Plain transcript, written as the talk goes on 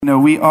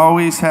We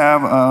always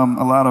have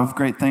a lot of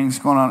great things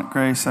going on at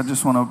Grace. I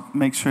just want to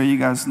make sure you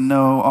guys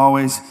know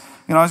always, you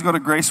can always go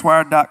to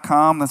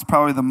gracewire.com. That's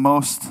probably the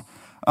most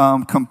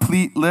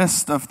complete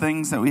list of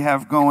things that we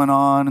have going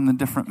on in the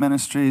different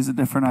ministries, the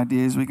different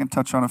ideas. We can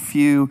touch on a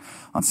few.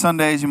 On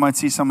Sundays, you might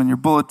see some in your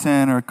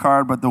bulletin or a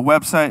card, but the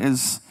website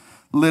is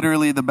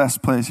literally the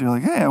best place. You're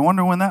like, hey, I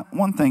wonder when that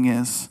one thing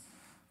is.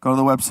 Go to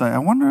the website. I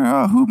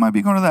wonder who might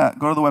be going to that.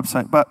 Go to the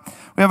website. But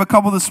we have a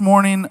couple this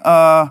morning.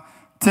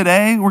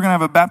 Today, we're going to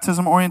have a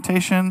baptism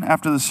orientation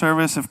after the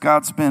service. If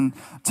God's been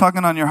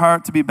tugging on your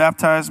heart to be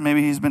baptized,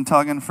 maybe he's been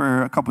tugging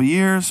for a couple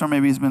years, or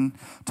maybe he's been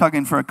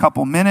tugging for a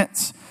couple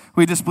minutes.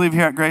 We just believe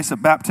here at Grace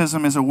that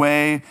baptism is a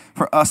way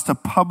for us to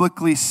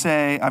publicly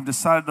say, I've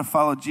decided to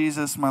follow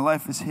Jesus. My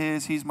life is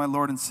his. He's my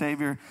Lord and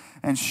Savior.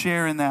 And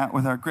sharing that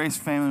with our Grace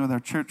family, with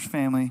our church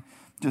family.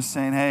 Just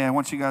saying, hey, I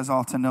want you guys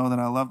all to know that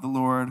I love the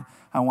Lord.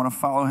 I want to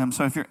follow him.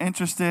 So if you're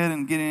interested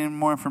in getting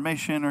more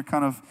information or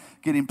kind of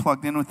getting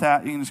plugged in with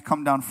that, you can just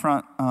come down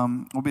front.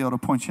 We'll be able to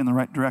point you in the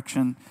right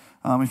direction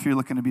if you're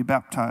looking to be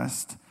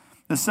baptized.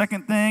 The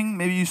second thing,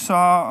 maybe you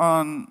saw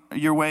on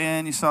your way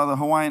in, you saw the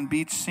Hawaiian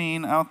beach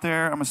scene out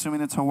there. I'm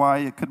assuming it's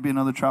Hawaii. It could be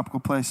another tropical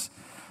place.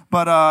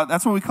 But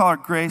that's what we call our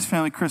Grace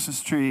Family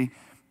Christmas tree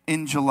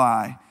in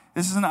July.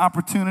 This is an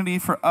opportunity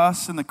for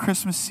us in the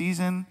Christmas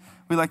season.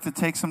 We like to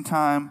take some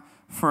time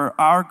for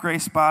our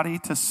Grace body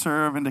to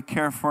serve and to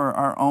care for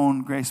our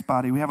own Grace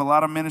body. We have a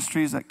lot of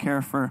ministries that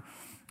care for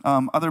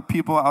other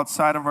people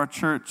outside of our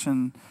church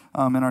and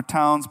in our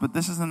towns, but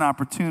this is an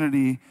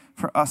opportunity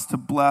for us to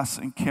bless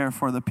and care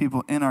for the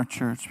people in our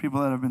church,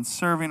 people that have been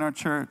serving our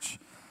church,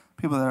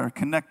 people that are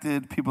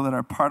connected, people that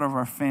are part of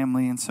our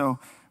family. And so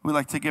we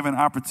like to give an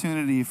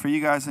opportunity for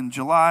you guys in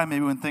July,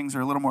 maybe when things are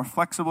a little more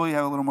flexible, you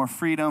have a little more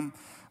freedom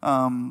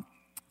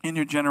in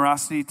your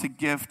generosity to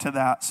give to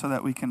that so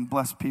that we can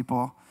bless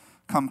people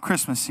come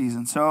Christmas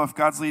season. So if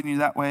God's leading you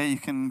that way, you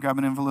can grab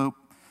an envelope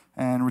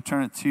and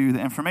return it to the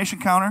information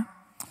counter.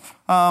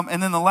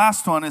 And then the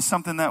last one is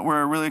something that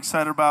we're really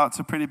excited about. It's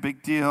a pretty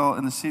big deal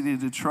in the city of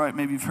Detroit.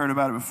 Maybe you've heard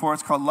about it before.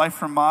 It's called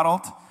Life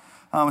Remodeled.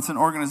 It's an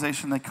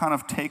organization that kind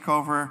of take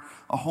over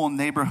a whole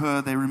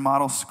neighborhood. They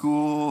remodel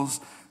schools.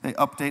 They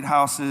update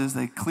houses.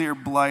 They clear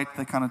blight.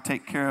 They kind of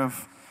take care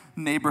of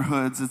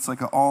neighborhoods. It's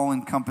like an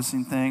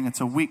all-encompassing thing.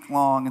 It's a week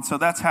long. And so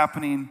that's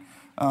happening.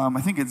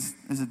 I think is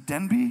it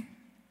Denby?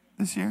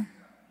 This year?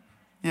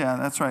 Yeah,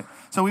 that's right.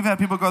 So we've had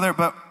people go there,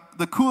 but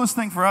the coolest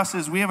thing for us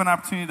is we have an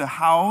opportunity to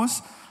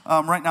house,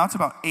 right now it's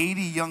about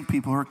 80 young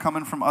people who are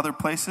coming from other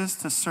places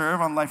to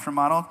serve on Life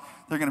Remodeled.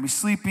 They're going to be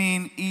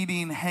sleeping,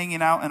 eating,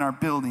 hanging out in our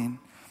building.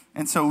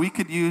 And so we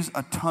could use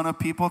a ton of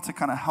people to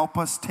kind of help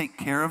us take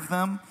care of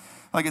them.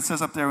 Like it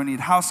says up there, we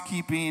need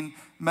housekeeping,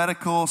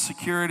 medical,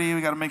 security.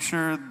 We got to make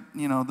sure,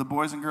 the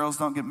boys and girls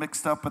don't get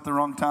mixed up at the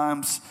wrong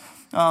times.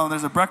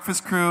 There's a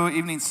breakfast crew,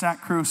 evening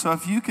snack crew. So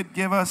if you could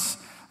give us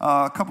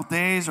a couple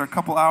days or a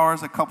couple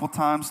hours, a couple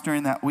times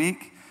during that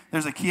week.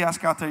 There's a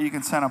kiosk out there you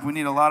can sign up. We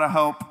need a lot of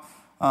help.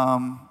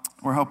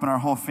 We're hoping our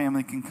whole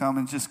family can come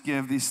and just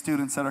give these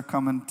students that are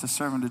coming to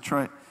serve in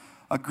Detroit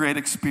a great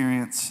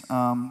experience.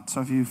 So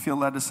if you feel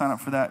led to sign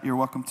up for that, you're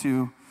welcome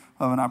to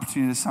have an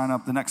opportunity to sign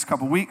up the next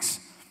couple weeks.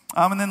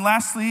 And then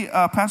lastly,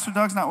 Pastor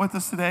Doug's not with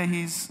us today.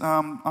 He's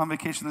on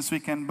vacation this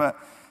weekend. But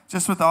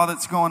just with all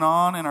that's going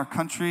on in our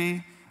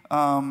country,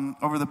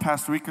 over the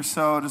past week or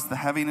so, just the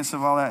heaviness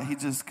of all that,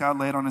 God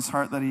laid on his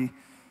heart that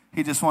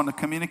he just wanted to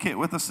communicate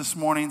with us this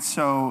morning.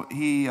 So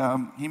he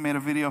made a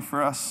video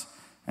for us,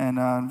 and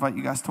invite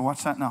you guys to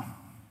watch that now.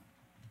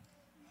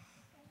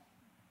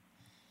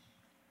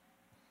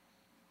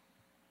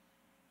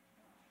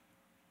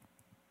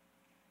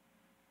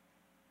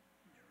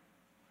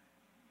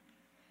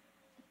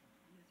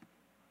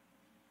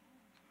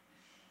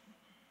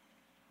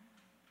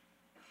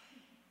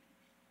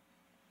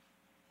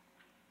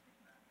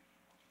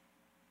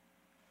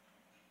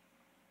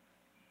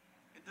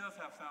 It does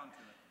have sound to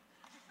it.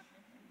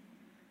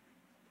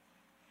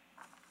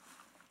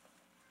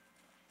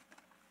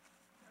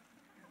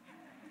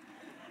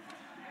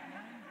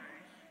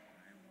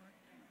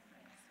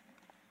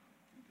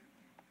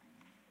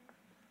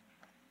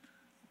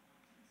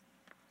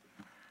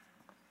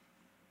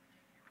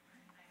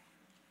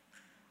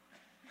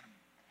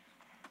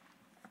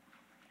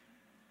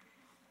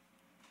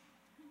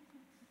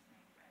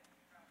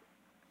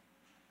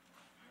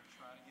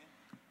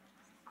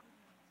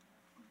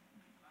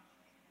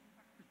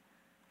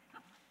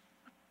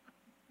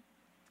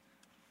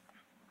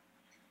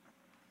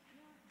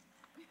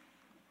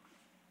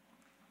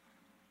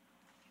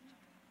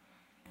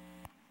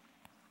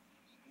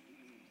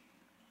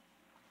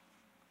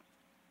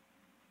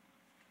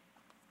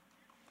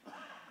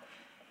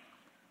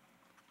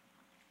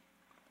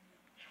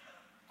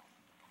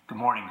 Good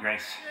morning,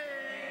 Grace.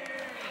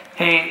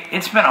 Hey,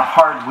 it's been a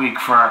hard week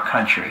for our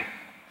country.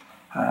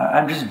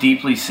 I'm just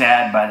deeply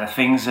sad by the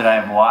things that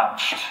I've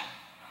watched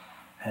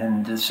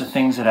and the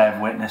things that I've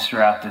witnessed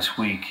throughout this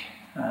week.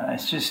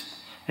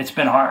 It's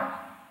been hard.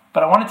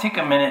 But I want to take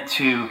a minute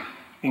to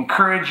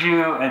encourage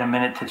you and a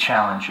minute to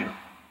challenge you.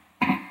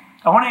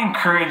 I want to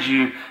encourage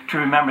you to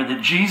remember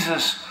that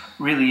Jesus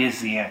really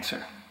is the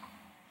answer.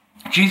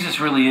 Jesus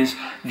really is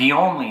the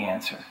only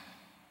answer.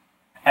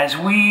 As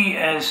we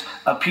as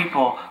a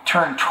people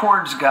turn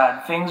towards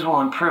God, things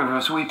will improve.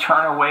 As we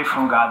turn away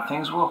from God,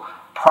 things will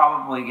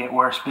probably get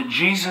worse. But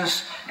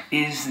Jesus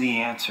is the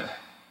answer.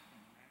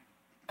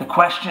 The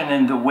question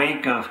in the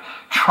wake of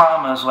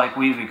traumas like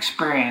we've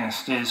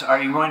experienced is,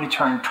 are you going to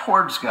turn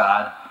towards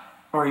God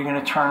or are you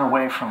going to turn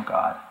away from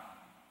God?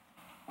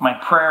 My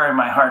prayer and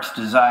my heart's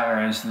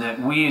desire is that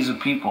we as a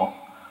people,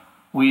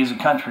 we as a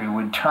country,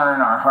 would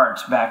turn our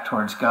hearts back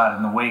towards God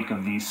in the wake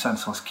of these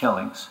senseless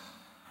killings.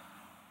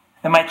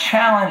 And my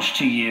challenge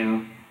to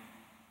you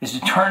is to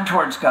turn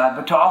towards God,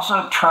 but to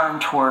also turn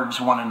towards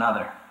one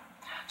another.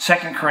 2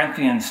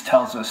 Corinthians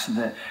tells us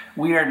that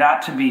we are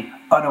not to be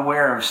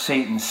unaware of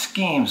Satan's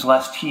schemes,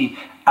 lest he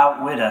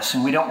outwit us.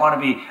 And we don't want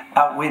to be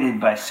outwitted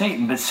by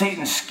Satan. But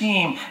Satan's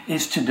scheme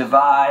is to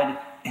divide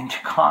and to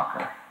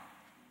conquer.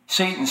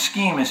 Satan's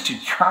scheme is to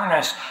turn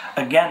us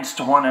against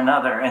one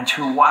another and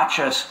to watch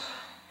us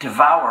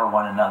devour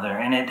one another.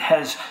 And it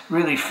has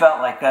really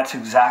felt like that's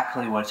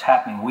exactly what's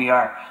happening. We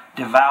are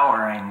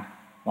devouring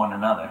one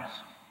another.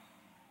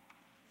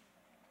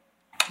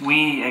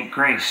 We at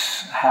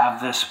Grace have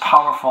this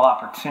powerful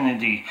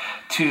opportunity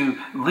to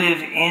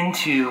live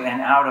into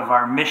and out of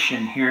our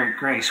mission here at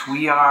Grace.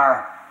 We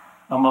are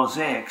a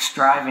mosaic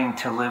striving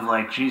to live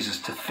like Jesus,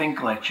 to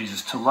think like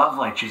Jesus, to love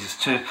like Jesus,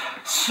 to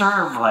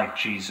serve like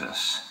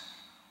Jesus.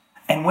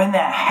 And when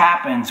that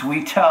happens,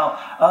 we tell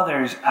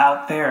others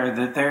out there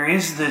that there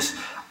is this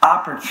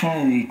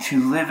opportunity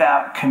to live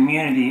out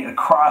community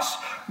across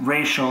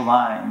racial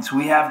lines.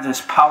 We have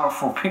this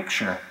powerful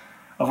picture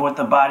of what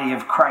the body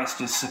of Christ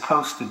is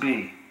supposed to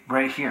be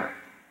right here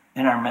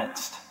in our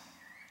midst.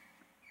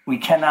 We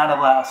cannot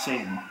allow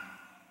Satan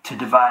to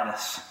divide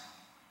us.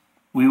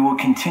 We will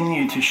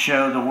continue to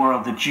show the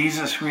world that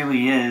Jesus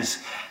really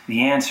is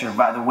the answer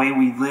by the way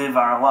we live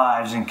our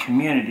lives in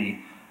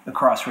community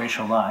across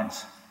racial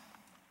lines.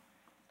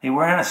 Hey,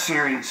 we're in a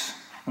series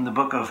in the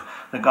book of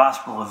the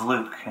Gospel of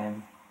Luke.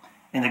 And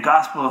in the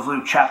Gospel of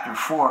Luke chapter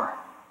 4,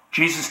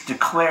 Jesus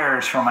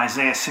declares from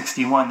Isaiah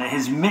 61 that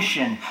his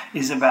mission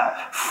is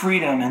about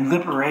freedom and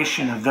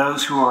liberation of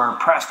those who are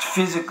oppressed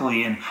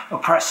physically and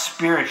oppressed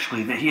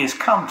spiritually, that he has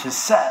come to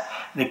set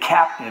the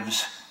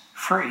captives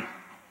free.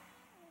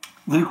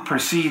 Luke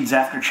proceeds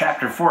after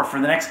chapter 4 for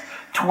the next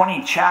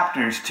 20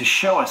 chapters to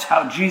show us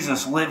how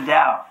Jesus lived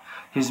out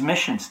his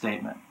mission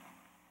statement.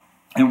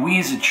 And we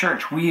as a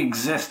church, we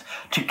exist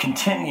to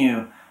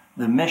continue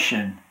the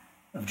mission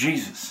of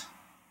Jesus.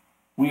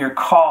 We are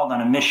called on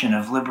a mission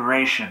of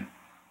liberation,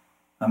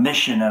 a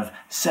mission of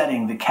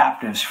setting the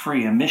captives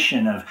free, a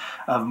mission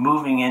of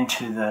moving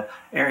into the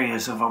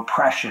areas of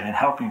oppression and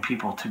helping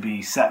people to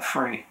be set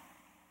free.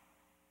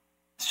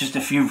 It's just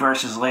a few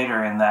verses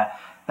later in that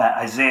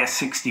Isaiah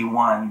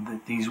 61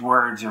 that these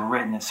words are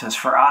written. It says,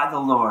 "For I, the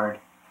Lord,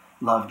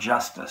 love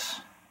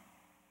justice."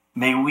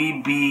 May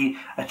we be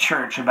a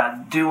church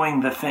about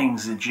doing the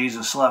things that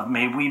Jesus loved.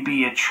 May we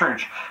be a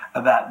church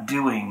about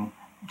doing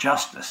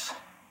justice.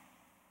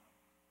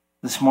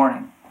 This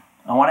morning,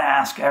 I want to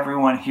ask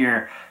everyone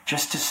here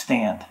just to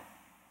stand.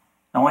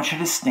 I want you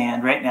to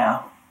stand right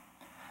now.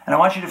 And I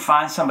want you to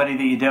find somebody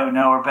that you don't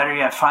know, or better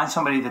yet, find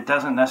somebody that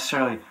doesn't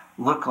necessarily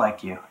look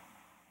like you.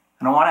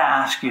 And I want to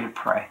ask you to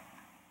pray.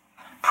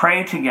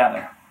 Pray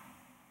together.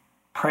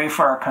 Pray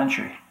for our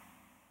country.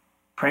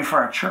 Pray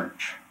for our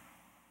church.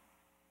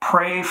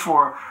 Pray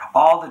for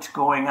all that's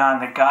going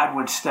on, that God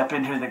would step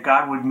into, that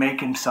God would make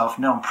himself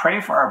known.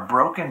 Pray for our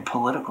broken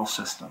political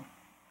system.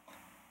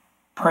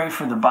 Pray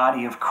for the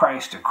body of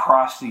Christ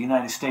across the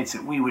United States,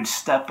 that we would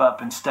step up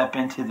and step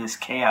into this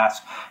chaos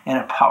in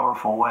a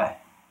powerful way.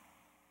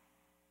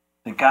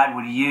 That God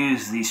would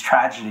use these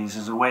tragedies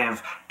as a way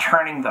of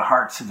turning the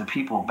hearts of the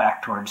people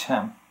back towards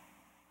him.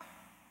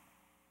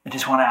 I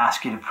just want to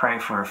ask you to pray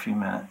for a few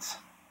minutes.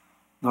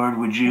 Lord,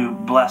 would you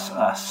bless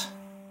us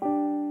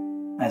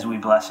as we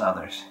bless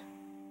others?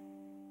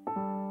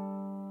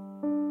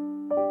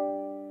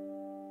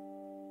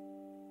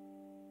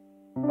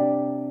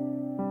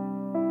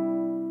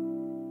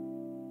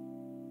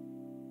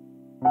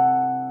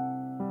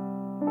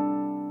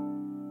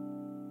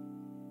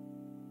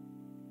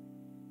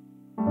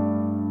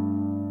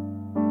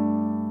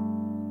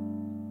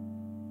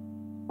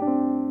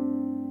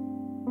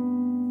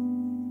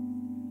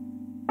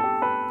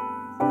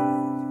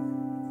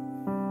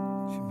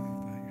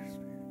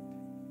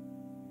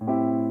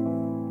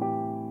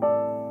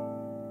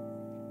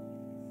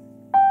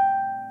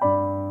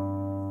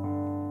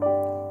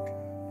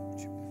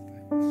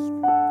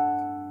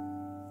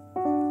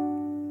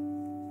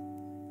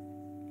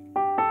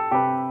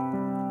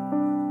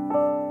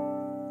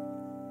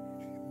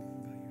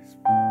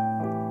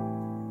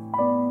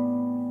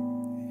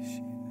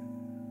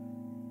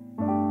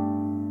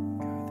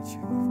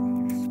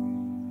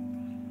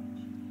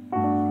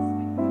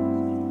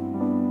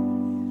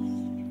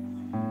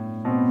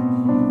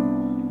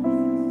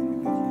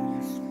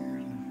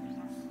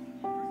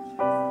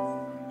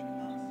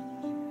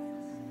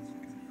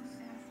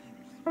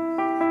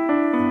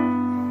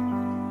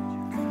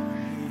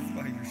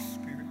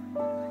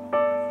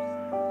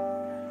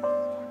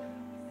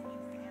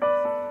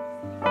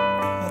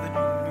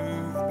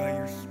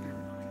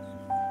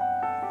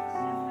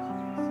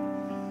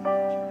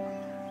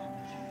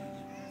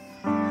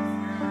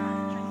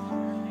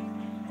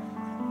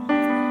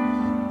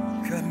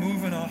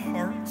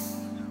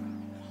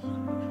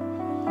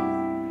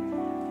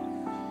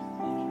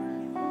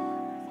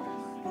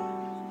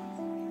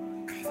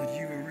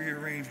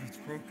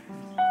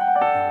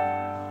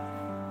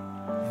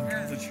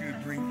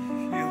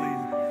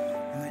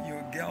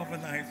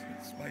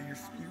 us by your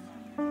Spirit.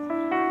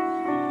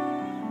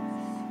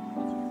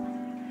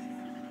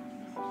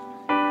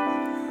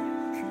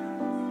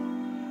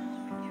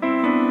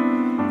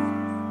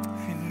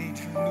 We need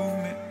your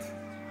movement.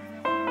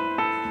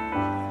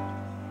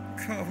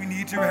 God, we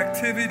need your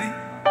activity.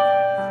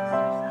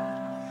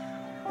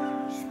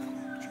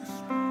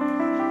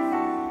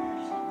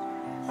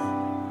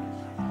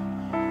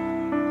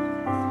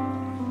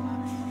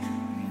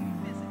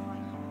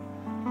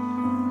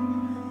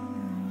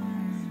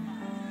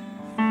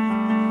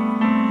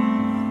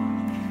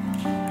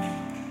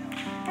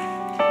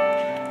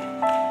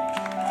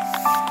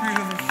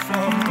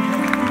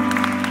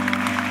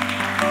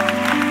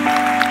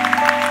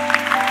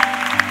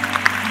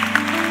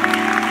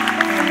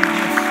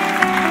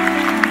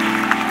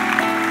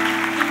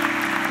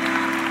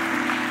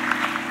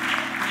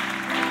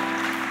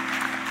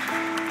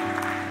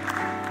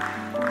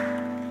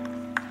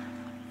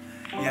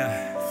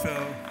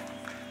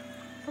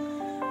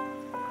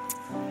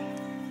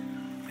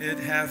 It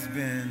has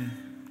been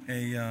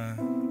a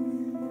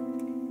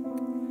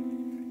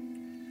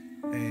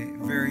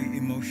very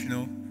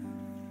emotional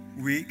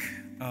week.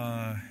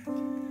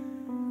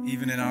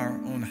 Even in our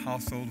own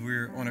household,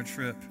 we're on a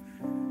trip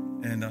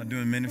and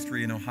doing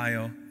ministry in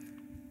Ohio,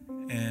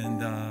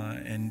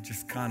 and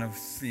just kind of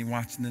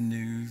watching the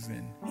news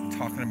and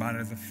talking about it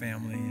as a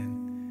family,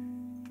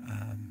 and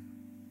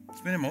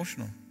it's been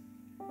emotional.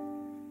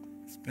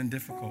 It's been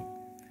difficult.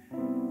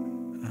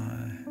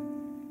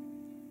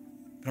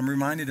 But I'm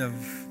reminded of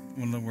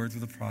one of the words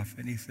of the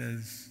prophet. He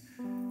says,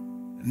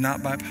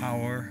 "Not by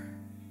power,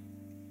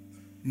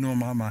 nor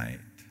my might,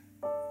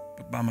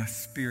 but by my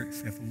Spirit,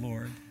 saith the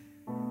Lord."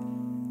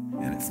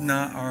 And it's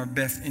not our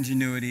best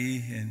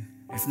ingenuity, and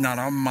it's not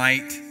our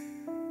might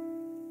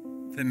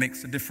that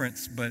makes a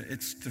difference, but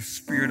it's the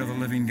Spirit of the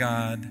living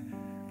God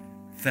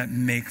that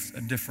makes a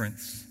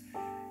difference.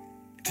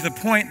 To the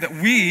point that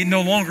we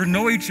no longer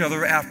know each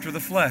other after the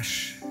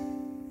flesh,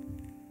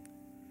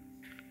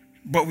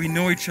 but we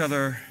know each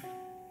other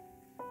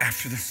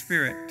after the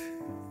Spirit.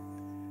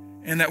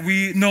 And that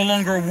we no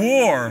longer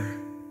war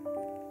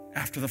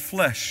after the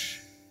flesh,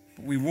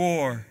 but we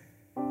war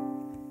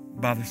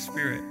by the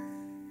Spirit.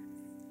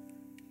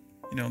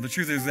 You know, the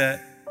truth is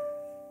that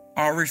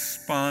our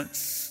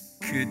response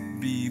could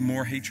be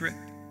more hatred,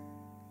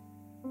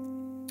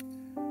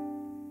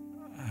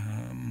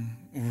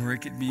 or it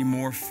could be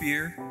more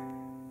fear.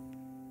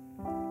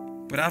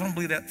 But I don't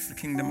believe that's the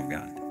kingdom of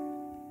God.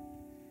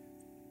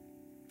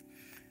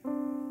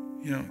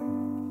 You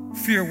know,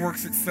 fear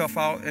works itself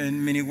out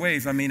in many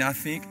ways. I mean, I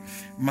think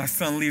my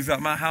son leaves out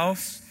my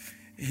house.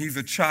 He's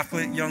a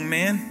chocolate young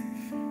man,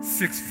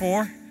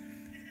 6'4",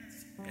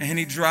 and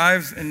he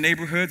drives in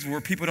neighborhoods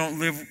where people don't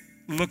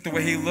look the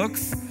way he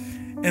looks.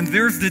 And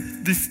there's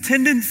this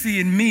tendency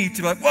in me to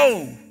be like,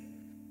 whoa,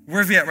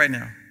 where's he at right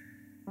now?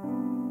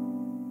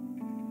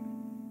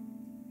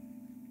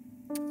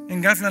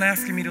 And God's not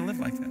asking me to live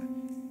like that.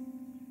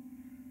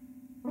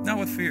 Not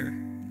with fear.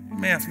 He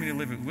may ask me to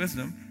live with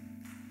wisdom.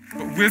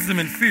 But wisdom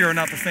and fear are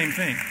not the same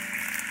thing.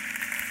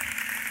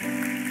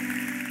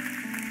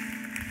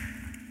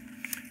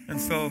 And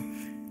so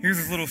here's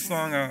this little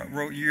song I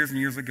wrote years and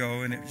years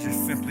ago, and it's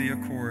just simply a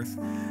chorus.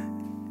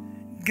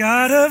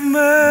 God of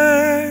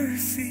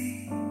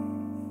mercy,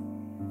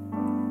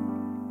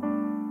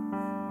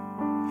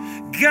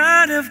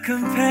 God of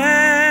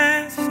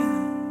compassion,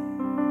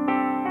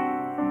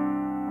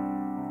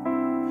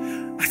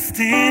 I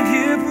stand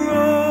here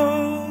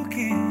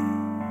broken.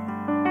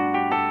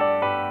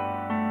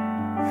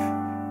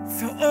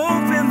 So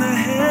open the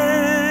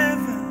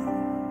heavens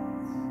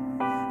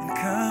and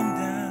come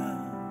down.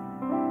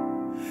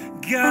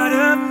 God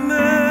of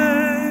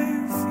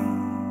mercy,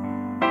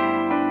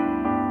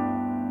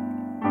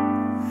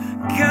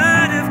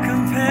 God of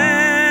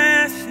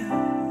compassion,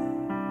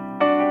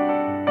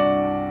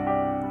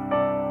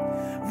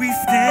 we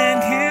stand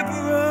here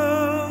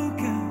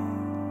broken.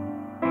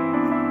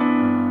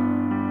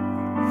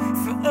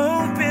 So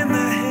open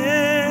the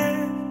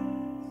heavens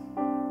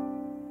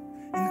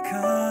and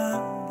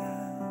come.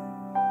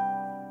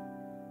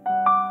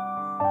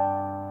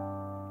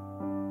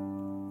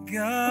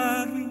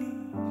 God, we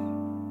need you.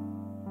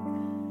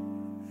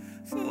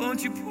 So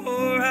won't you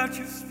pour out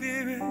your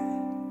Spirit?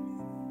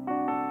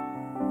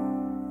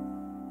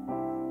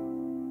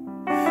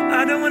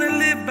 I don't want to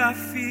live by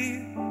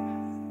fear.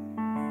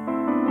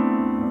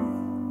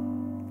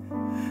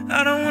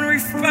 I don't want to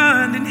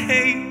respond in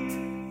hate.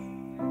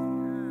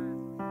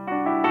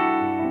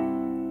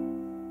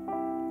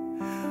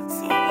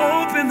 So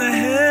open the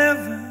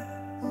heavens.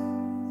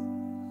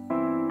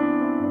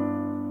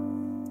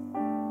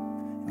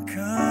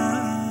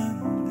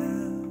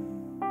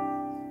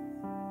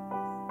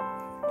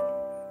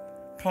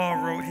 Paul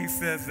wrote, he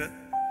says that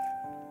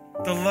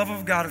the love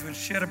of God has been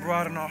shed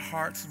abroad in our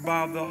hearts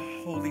by the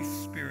Holy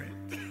Spirit.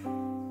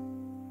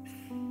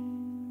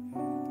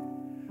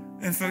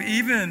 And so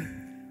even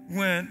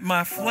when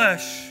my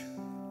flesh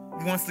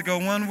wants to go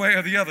one way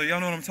or the other, y'all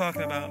know what I'm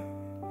talking about,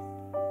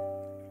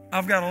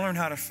 I've got to learn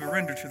how to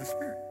surrender to the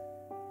Spirit.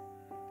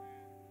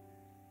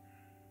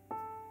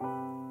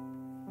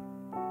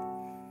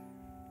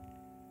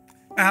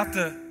 I have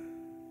to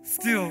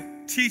still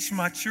teach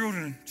my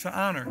children to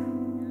honor.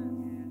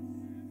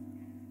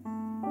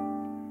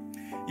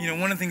 You know,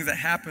 one of the things that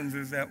happens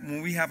is that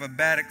when we have a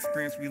bad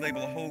experience, we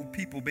label a whole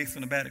people based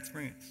on a bad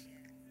experience.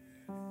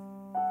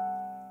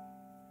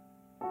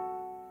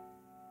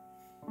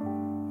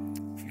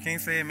 If you can't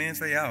say amen,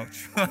 say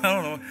ouch. I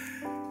don't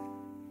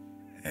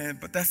know.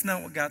 But that's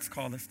not what God's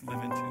called us to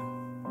live into.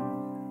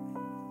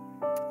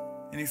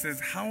 And he says,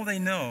 how will they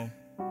know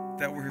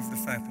that we're his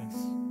disciples?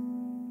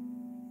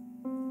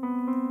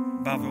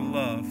 By their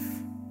love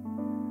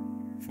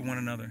for one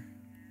another.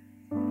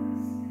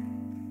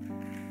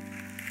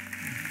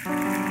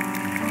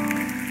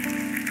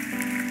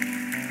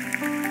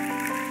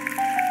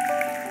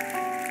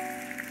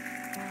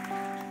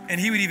 And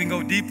he would even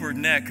go deeper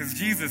than that, because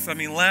Jesus,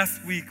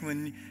 last week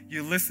when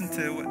you listened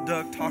to what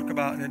Doug talked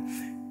about,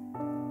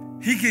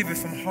 he gave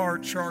us some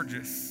hard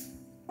charges.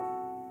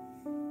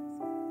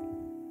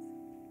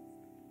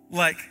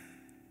 Like,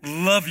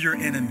 love your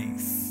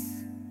enemies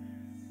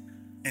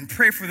and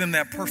pray for them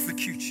that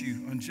persecute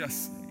you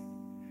unjustly.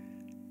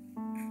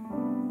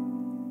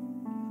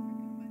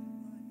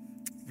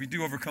 We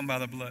do overcome by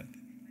the blood.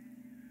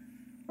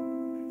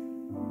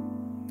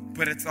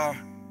 But it's our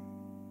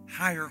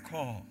higher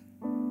call.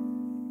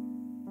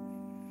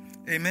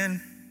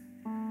 Amen.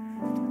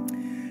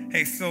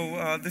 Hey,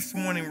 so this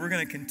morning we're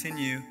going to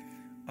continue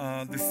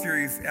this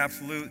series,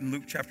 Absolute, in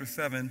Luke chapter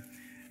 7.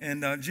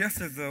 And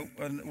just as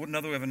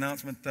another way of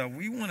announcement,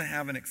 we want to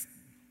have an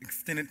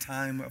extended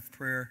time of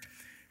prayer,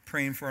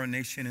 praying for our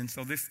nation. And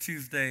so this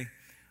Tuesday,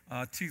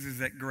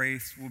 Tuesdays at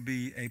Grace will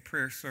be a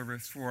prayer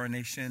service for our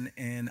nation.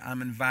 And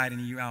I'm inviting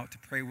you out to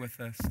pray with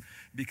us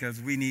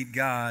because we need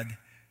God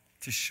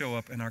to show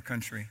up in our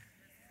country.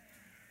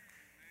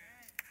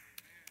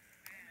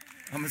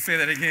 I'm going to say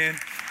that again.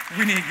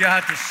 We need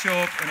God to show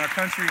up in our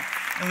country.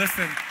 And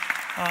listen,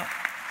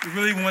 we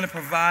really want to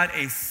provide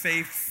a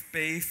safe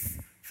space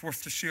for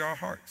us to share our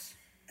hearts.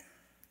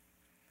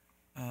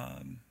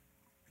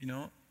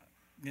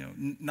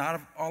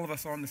 Not all of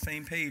us are on the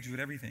same page with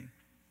everything.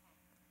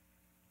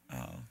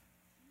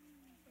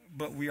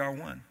 But we are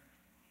one.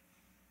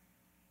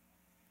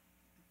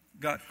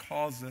 God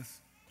calls us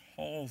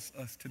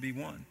to be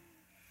one.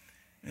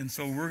 And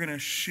so we're going to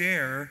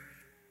share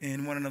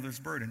in one another's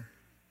burden.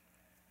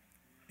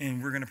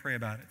 And we're going to pray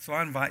about it. So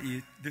I invite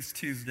you this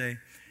Tuesday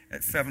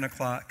at 7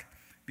 o'clock,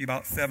 be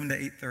about 7 to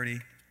 8:30.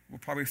 We'll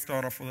probably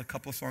start off with a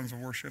couple of songs of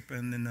worship,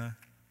 and then,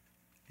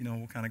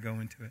 we'll kind of go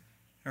into it.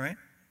 All right?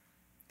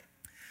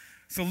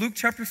 So Luke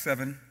chapter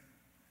 7,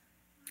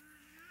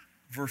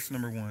 verse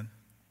number 1.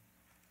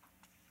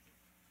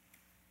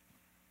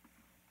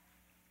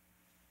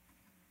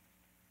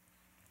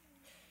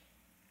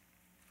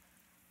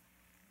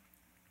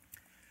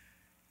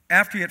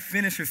 After he had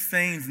finished his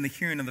sayings in the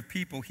hearing of the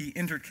people, he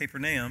entered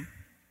Capernaum.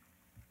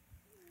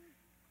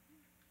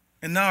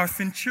 And now a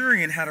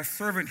centurion had a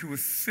servant who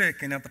was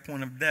sick and at the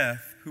point of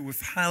death, who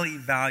was highly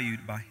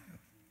valued by him.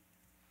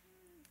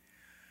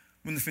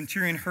 When the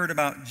centurion heard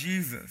about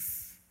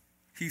Jesus,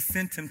 he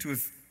sent to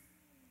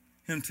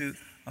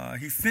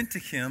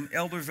him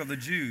elders of the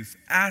Jews,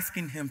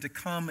 asking him to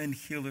come and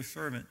heal his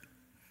servant.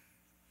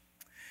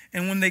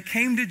 And when they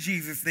came to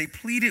Jesus, they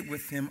pleaded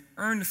with him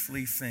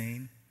earnestly,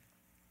 saying,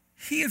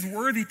 "He is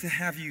worthy to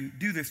have you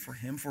do this for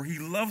him, for he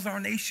loves our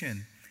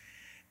nation,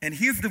 and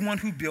he is the one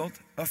who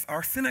built us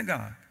our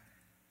synagogue."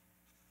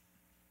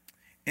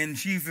 And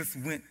Jesus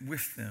went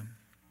with them.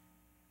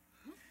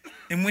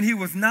 And when he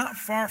was not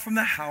far from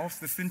the house,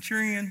 the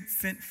centurion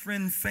sent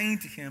friends, saying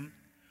to him,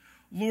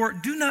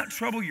 "Lord, do not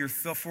trouble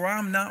yourself, for I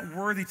am not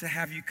worthy to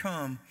have you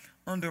come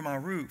under my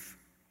roof.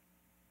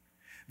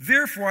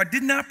 Therefore I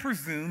did not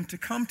presume to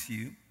come to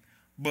you,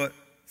 but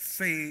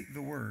say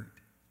the word,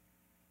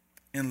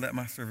 and let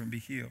my servant be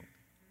healed.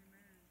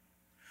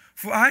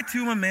 For I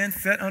too am a man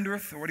set under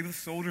authority with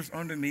soldiers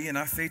under me, and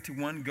I say to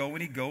one, go,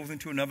 and he goes, and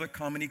to another,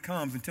 come, and he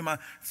comes, and to my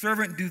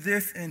servant, do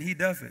this, and he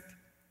does it."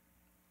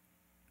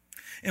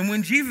 And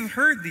when Jesus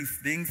heard these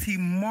things, he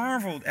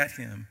marveled at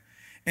him,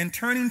 and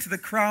turning to the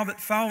crowd that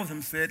followed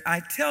him, said,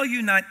 "I tell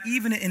you, not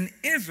even in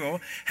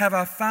Israel have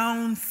I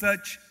found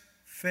such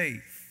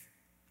faith."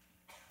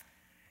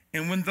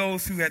 And when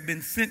those who had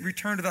been sent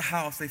returned to the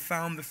house, they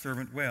found the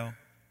servant well.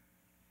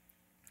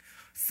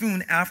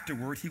 Soon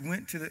afterward, he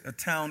went to a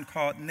town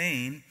called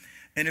Nain,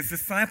 and his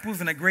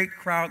disciples and a great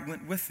crowd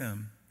went with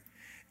him.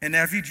 And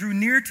as he drew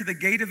near to the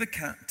gate of the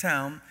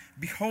town,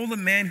 behold, a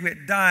man who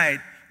had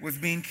died was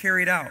being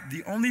carried out,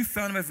 the only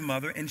son of his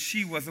mother, and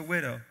she was a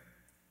widow.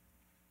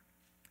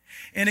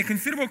 And a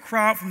considerable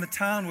crowd from the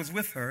town was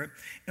with her,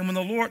 and when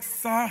the Lord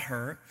saw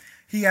her,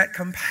 he had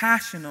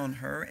compassion on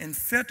her and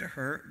said to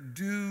her,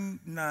 "Do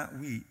not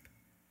weep."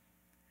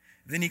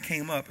 Then he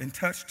came up and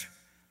touched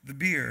the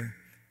bier,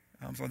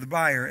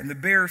 and the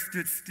bearer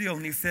stood still,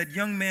 and he said,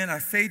 "Young man, I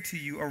say to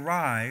you,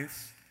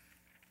 arise."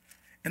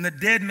 And the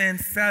dead man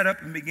sat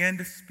up and began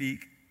to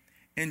speak,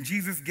 and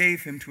Jesus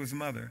gave him to his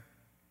mother.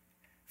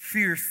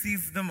 Fear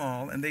seized them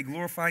all, and they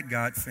glorified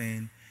God,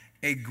 saying,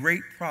 "A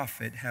great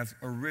prophet has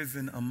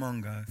arisen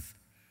among us,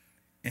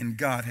 and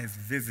God has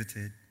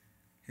visited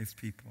his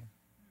people.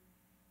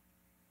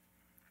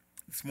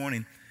 This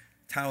morning,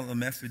 the title of the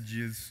message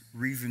is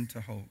Reason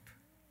to Hope.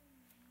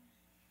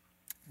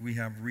 We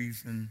have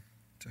reason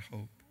to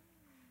hope.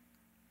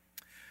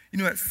 You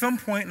know, at some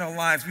point in our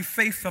lives, we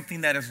face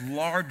something that is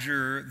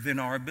larger than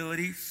our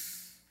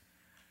abilities.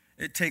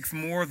 It takes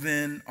more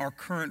than our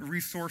current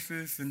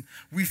resources, and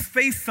we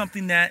face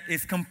something that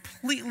is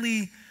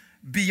completely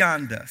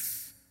beyond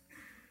us.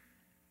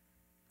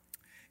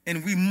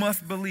 And we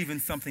must believe in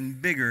something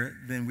bigger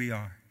than we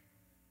are.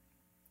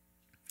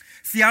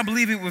 See, I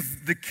believe it was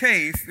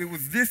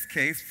this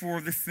case for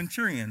the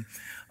centurion.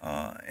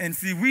 And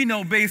see, we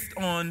know based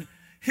on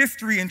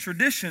history and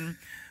tradition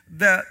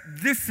that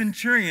this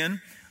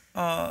centurion,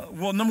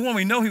 well, number one,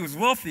 we know he was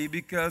wealthy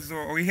because,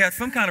 or he had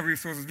some kind of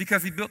resources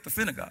because he built the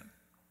synagogue,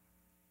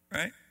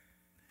 right?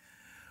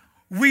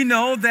 We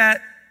know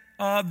that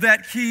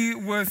he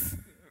was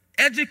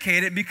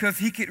educated because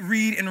he could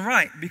read and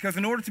write, because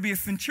in order to be a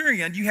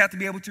centurion, you have to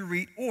be able to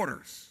read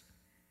orders.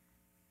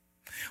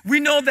 We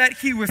know that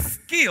he was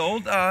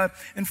skilled.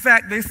 In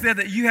fact, they said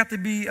that you have to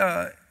be,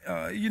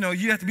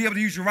 you have to be able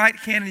to use your right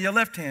hand and your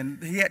left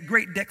hand. He had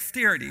great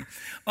dexterity.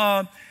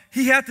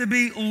 He had to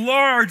be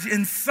large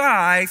in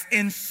size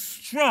and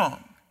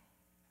strong.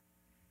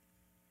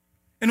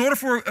 In order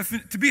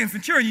to be a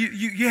centurion,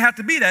 you have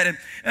to be that.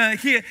 And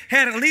he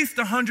had at least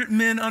 100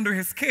 men under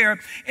his care.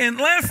 And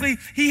lastly,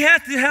 he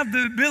had to have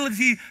the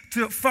ability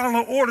to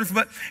follow orders.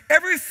 But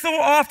every so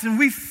often,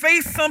 we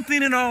face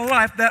something in our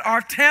life that our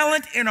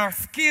talent and our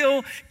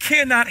skill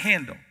cannot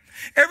handle.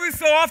 Every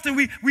so often,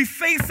 we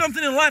face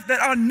something in life that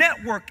our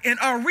network and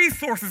our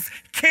resources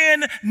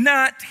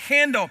cannot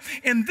handle.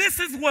 And this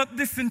is what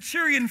the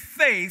centurion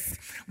faced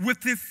with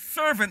this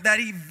servant that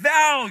he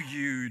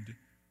valued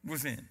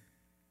was in.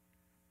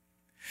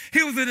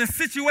 He was in a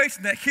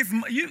situation that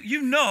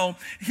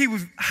he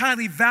was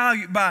highly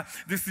valued by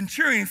the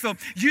centurion. So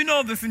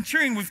the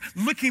centurion was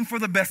looking for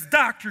the best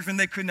doctors and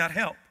they could not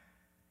help.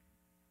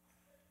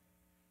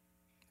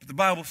 But the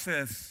Bible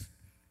says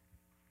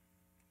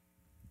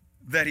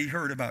that he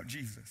heard about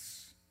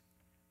Jesus.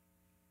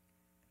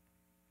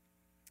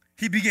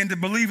 He began to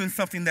believe in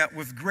something that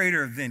was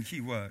greater than he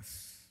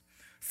was,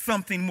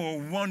 something more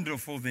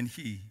wonderful than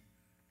he.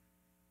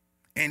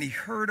 And he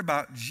heard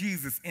about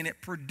Jesus, and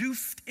it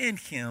produced in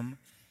him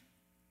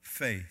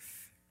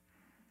faith.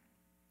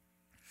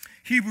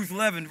 Hebrews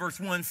 11, verse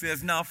 1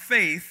 says, "Now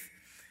faith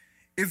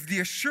is the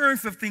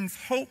assurance of things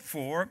hoped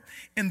for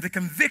and the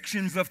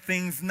convictions of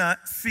things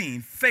not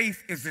seen."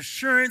 Faith is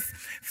assurance.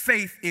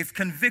 Faith is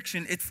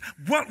conviction. It's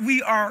what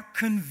we are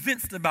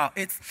convinced about.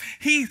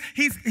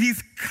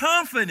 He's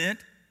confident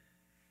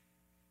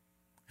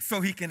so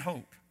he can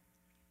hope.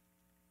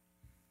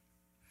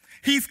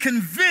 He's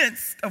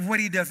convinced of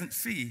what he doesn't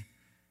see.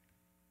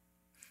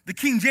 The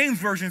King James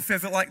Version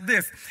says it like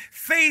this: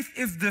 faith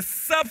is the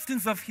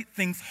substance of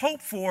things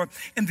hoped for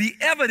and the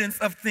evidence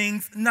of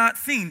things not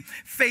seen.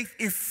 Faith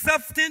is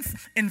substance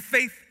and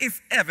faith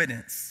is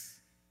evidence.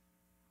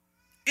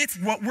 It's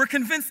what we're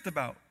convinced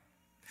about.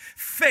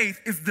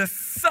 Faith is the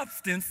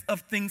substance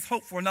of things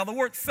hoped for. Now, the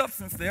word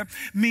substance there,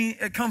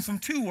 it comes from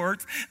two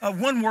words.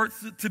 One word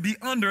to be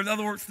under, in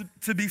other words,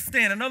 to be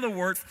stand. In other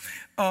words,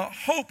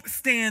 faith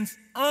stands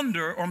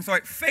under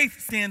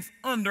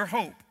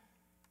hope.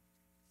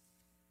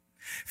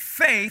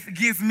 Faith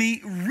gives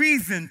me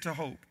reason to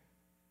hope.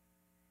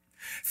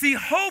 See,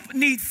 hope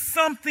needs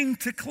something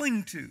to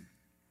cling to.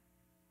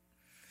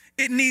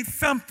 It needs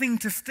something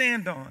to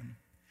stand on.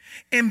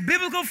 And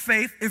biblical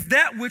faith is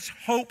that which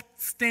hope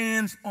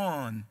stands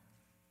on.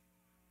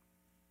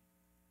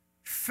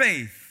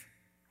 Faith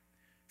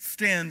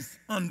stands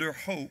under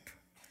hope.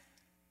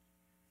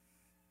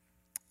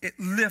 It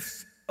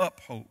lifts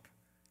up hope.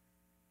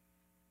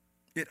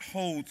 It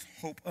holds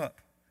hope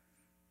up.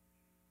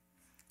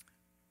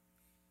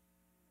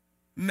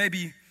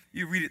 Maybe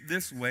you read it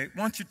this way.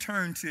 Why don't you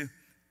turn to,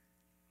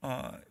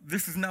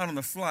 this is not on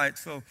the slide,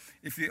 so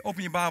if you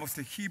open your Bibles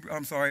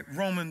to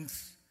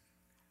Romans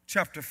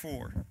chapter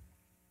 4.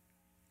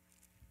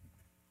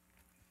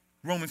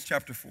 Romans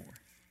chapter 4.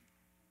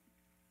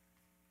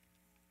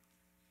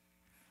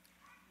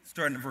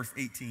 Starting at verse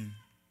 18.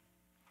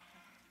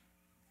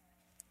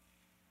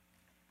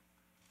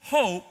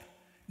 Hope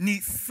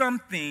needs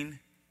something.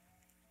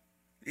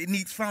 It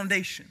needs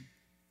foundation.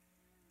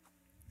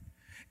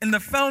 And the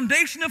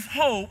foundation of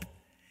hope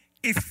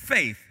is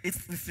faith.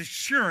 It's this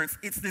assurance.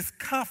 It's this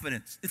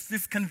confidence. It's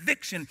this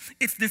conviction.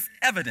 It's this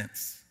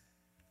evidence.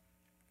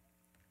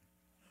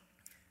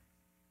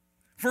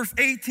 Verse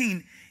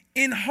 18,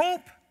 in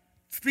hope,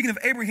 speaking of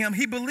Abraham,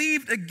 he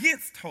believed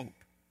against hope,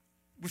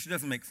 which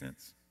doesn't make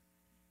sense.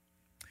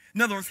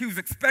 In other words, he was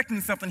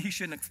expecting something he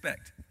shouldn't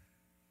expect.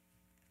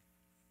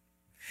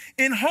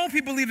 In hope,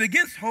 he believed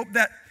against hope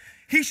that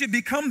he should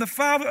become the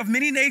father of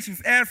many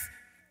nations as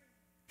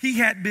he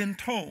had been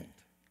told.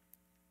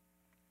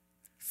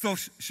 So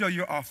shall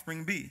your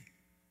offspring be.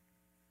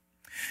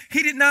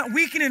 He did not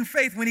weaken in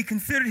faith when he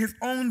considered his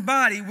own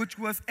body, which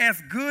was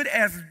as good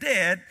as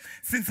dead,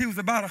 since he was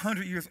about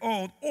 100 years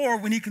old, or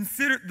when he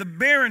considered the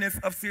barrenness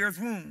of Sarah's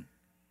womb.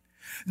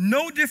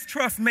 No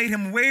distrust made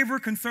him waver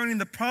concerning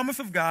the promise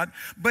of God,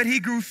 but he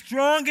grew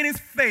strong in his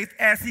faith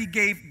as he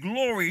gave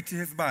glory to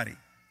his body.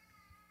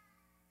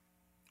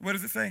 What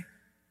does it say?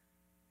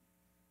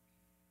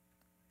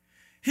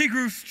 He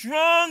grew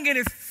strong in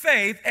his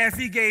faith as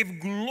he gave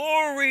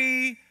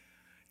glory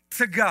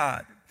to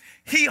God.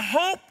 He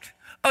hoped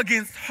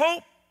against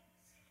hope.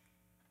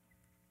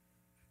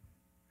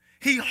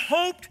 He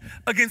hoped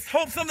against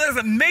hope. Something that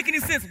doesn't make any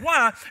sense.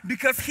 Why?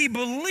 Because he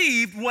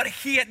believed what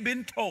he had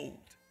been told.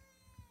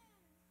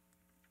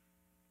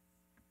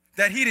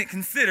 That he didn't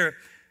consider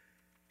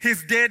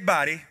his dead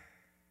body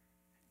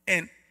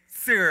and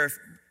Sarah's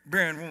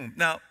barren womb.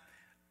 Now,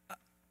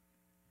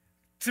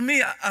 to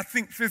me, I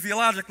think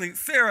physiologically,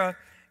 Sarah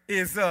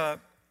is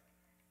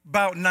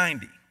about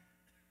 90.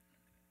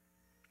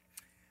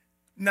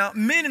 Now,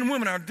 men and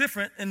women are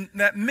different in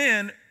that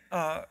men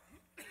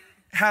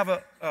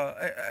have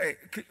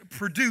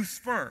produce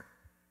sperm.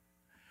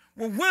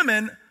 Well,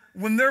 women,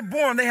 when they're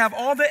born, they have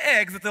all the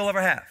eggs that they'll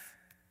ever have.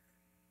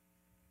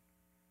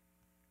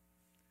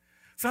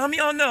 So how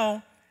many of y'all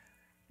know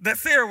that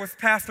Sarah was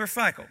past her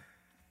cycle?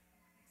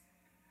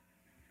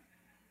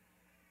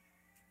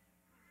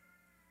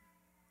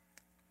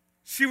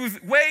 She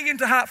was way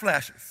into hot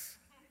flashes.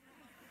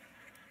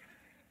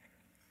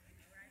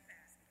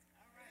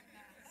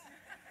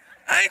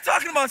 I ain't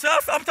talking about y'all.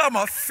 I'm talking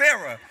about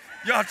Sarah.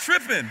 Y'all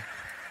tripping.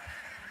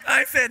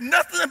 I ain't said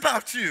nothing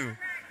about you.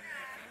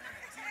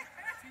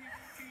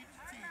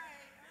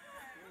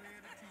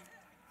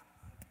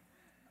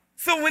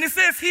 So when it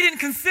says he didn't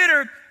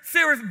consider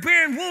Sarah's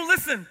barren womb,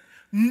 listen,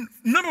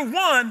 number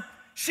one,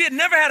 she had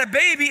never had a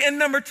baby, and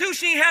number two,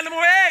 she ain't had no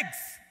more eggs.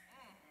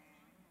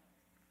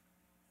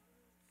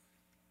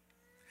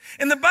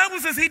 And the Bible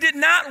says he did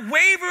not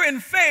waver in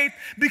faith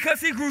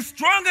because he grew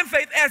strong in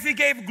faith as he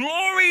gave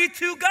glory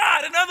to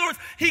God. In other words,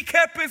 he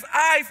kept his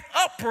eyes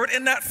upward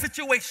and not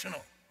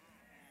situational.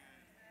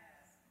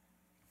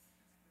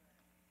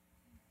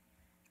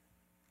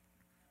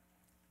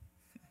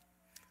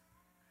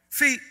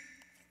 See,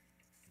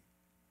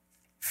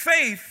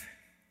 faith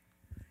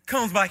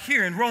comes by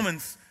hearing.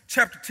 Romans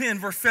chapter 10,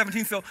 verse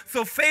 17. So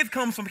faith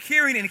comes from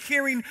hearing, and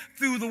hearing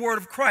through the word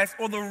of Christ,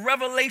 or the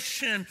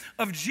revelation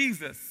of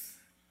Jesus.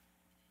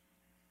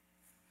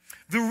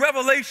 The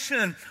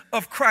revelation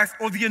of Christ,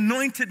 or the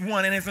anointed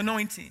one and his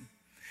anointing.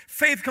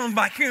 Faith comes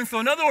by hearing. So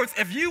in other words,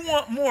 if you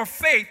want more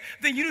faith,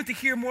 then you need to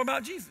hear more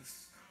about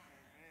Jesus.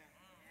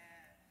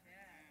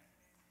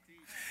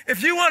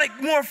 If you want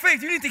more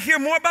faith, you need to hear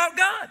more about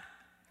God.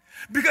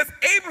 Because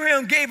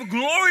Abraham gave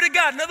glory to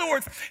God. In other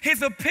words,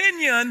 his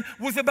opinion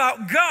was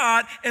about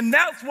God, and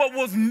that's what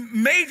was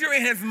major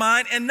in his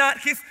mind, and not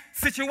his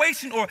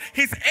situation or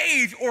his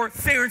age or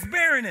Sarah's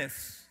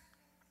barrenness.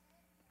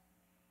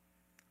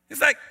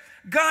 It's like,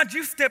 God,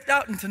 you stepped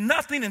out into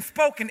nothing and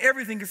spoke, and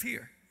everything is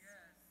here.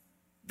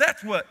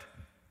 That's what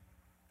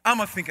I'm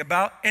going to think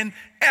about. And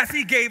as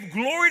he gave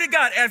glory to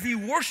God, as he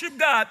worshiped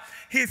God,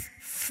 his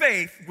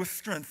faith was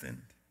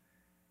strengthened.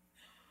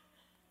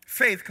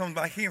 Faith comes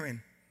by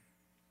hearing,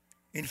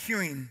 and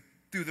hearing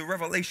through the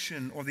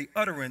revelation or the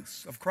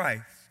utterance of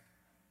Christ.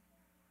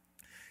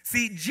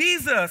 See,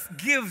 Jesus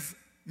gives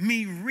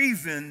me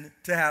reason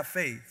to have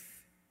faith.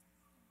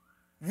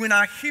 When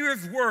I hear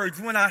his words,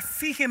 when I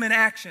see him in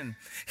action,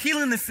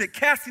 healing the sick,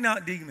 casting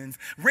out demons,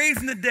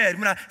 raising the dead,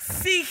 when I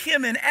see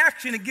him in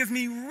action, it gives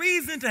me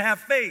reason to have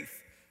faith.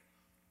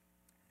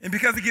 And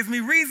because it gives me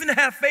reason to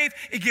have faith,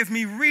 it gives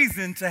me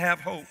reason to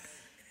have hope.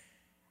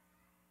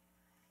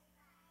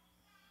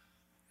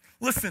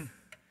 Listen,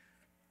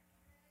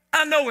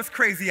 I know it's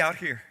crazy out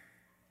here.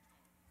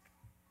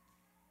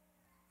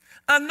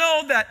 I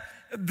know that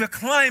the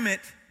climate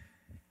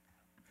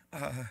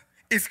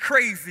is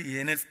crazy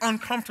and it's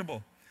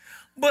uncomfortable.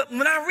 But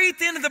when I read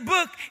the end of the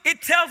book,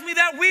 it tells me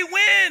that we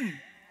win.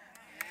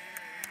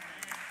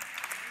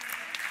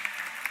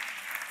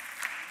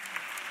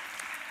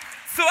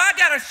 So I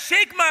got to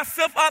shake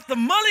myself out the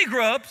mully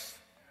grubs.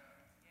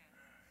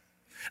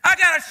 I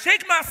got to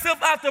shake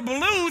myself out the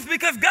blues,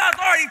 because God's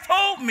already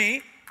told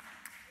me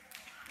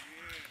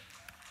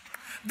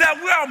that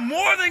we are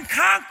more than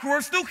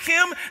conquerors through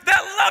him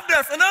that loved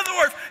us. In other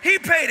words, he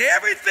paid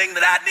everything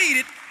that I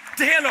needed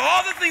to handle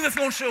all the things that's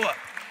going to show up.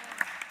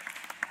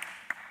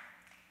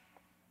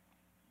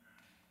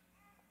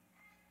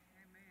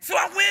 So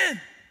I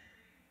win.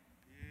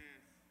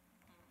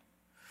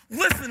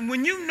 Listen,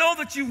 when you know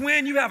that you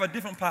win, you have a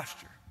different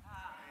posture.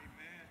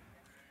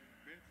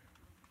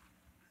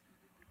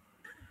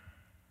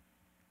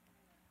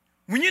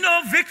 When you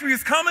know victory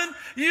is coming,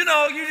 you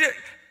know,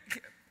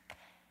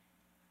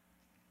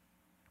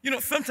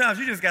 sometimes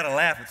you just got to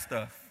laugh at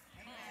stuff.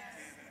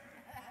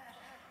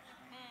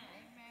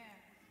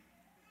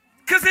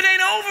 Because it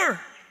ain't over.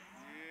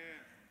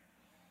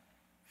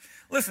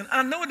 Listen,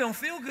 I know it don't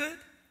feel good.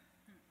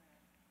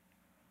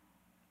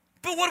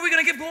 But what are we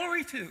going to give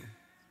glory to?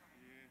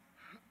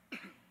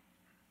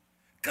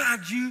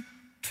 God, you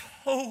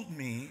told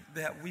me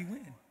that we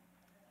win.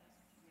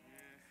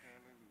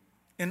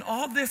 In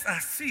all this I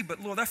see, but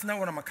Lord, that's not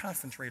what I'm going to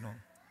concentrate on.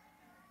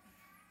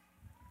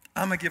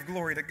 I'm going to give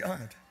glory to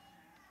God.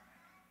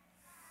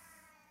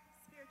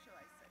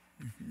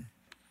 Mm-hmm.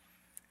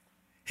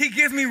 He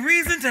gives me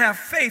reason to have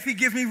faith. He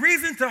gives me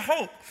reason to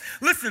hope.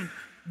 Listen,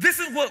 this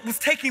is what was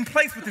taking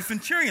place with the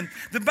centurion.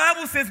 The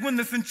Bible says when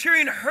the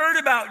centurion heard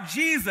about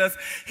Jesus,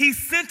 he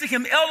sent to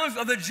him elders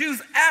of the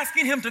Jews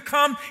asking him to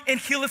come and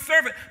heal his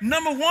servant.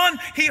 Number one,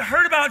 he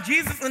heard about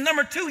Jesus. And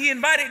number two, he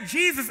invited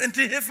Jesus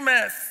into his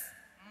mess.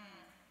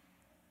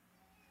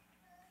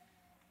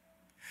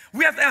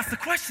 We have to ask the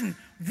question,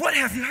 what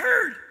has he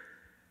heard?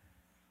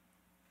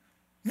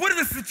 What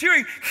did the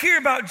centurion hear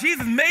about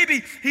Jesus?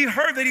 Maybe he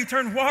heard that he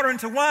turned water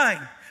into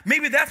wine.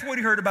 Maybe that's what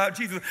he heard about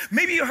Jesus.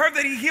 Maybe he heard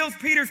that he heals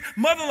Peter's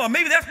mother-in-law.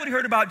 Maybe that's what he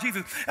heard about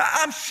Jesus.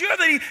 I'm sure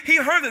that he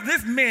heard that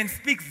this man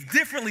speaks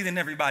differently than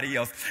everybody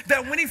else.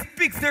 That when he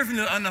speaks, there's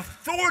an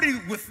authority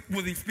with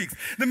what he speaks.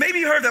 That maybe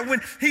he heard that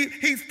when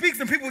he speaks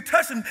and people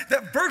touch him,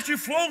 that virtue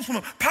flows from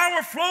him,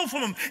 power flows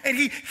from him, and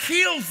he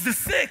heals the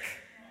sick.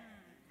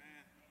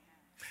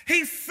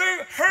 He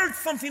heard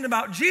something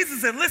about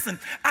Jesus and listen,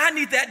 I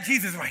need that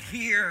Jesus right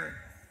here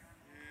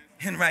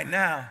and right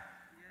now.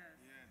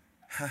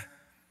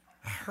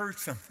 I heard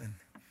something.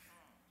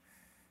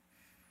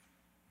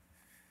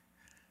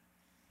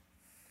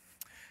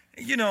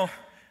 You know,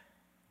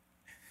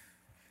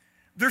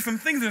 there's some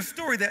things in the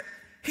story that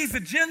he's a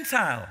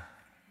Gentile.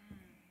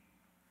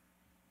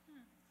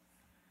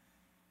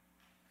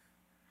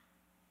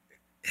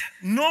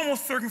 Normal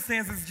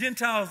circumstances,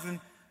 Gentiles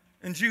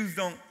and Jews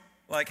don't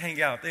like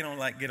hang out. They don't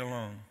like get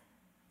along.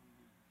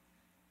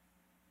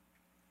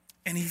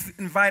 And he's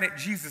invited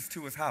Jesus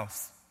to his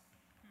house.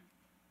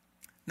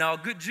 Now, a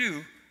good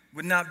Jew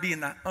would not be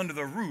under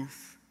the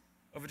roof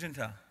of a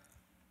Gentile.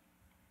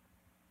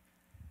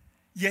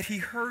 Yet he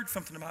heard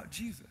something about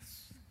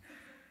Jesus,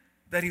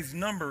 that he's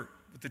numbered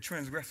with the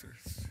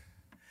transgressors.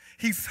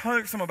 He's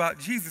heard something about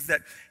Jesus,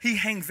 that he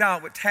hangs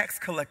out with tax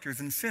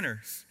collectors and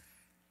sinners.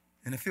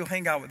 And if he'll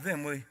hang out with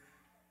them, well,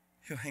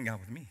 he'll hang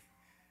out with me.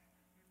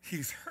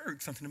 He's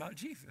heard something about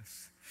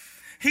Jesus.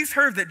 He's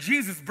heard that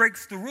Jesus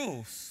breaks the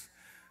rules,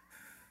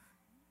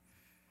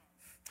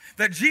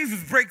 that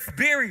Jesus breaks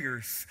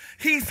barriers.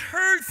 He's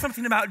heard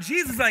something about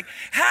Jesus like,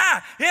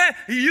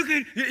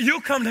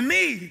 you'll come to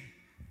me.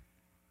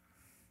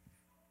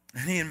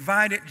 And he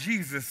invited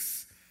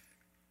Jesus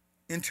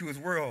into his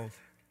world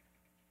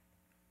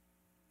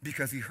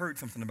because he heard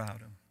something about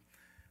him.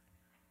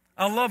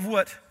 I love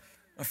what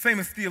a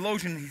famous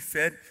theologian he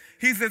said.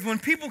 He says, when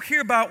people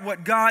hear about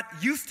what God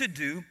used to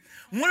do,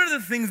 one of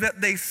the things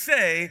that they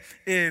say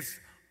is,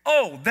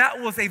 oh, that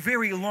was a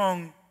very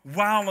long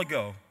while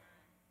ago.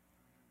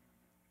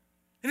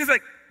 And he's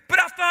like, but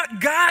I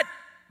thought God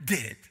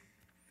did it.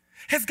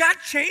 Has God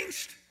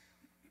changed?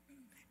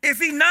 Is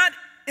he not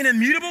an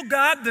immutable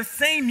God, the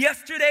same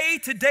yesterday,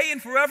 today,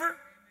 and forever?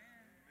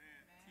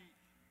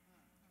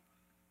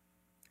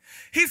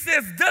 He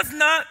says, does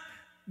not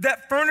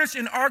that furnish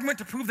an argument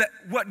to prove that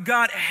what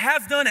God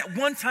has done at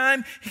one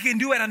time, he can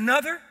do at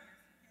another?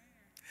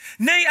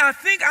 Nay, I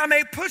think I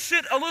may push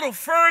it a little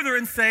further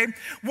and say,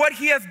 what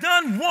he has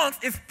done once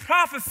is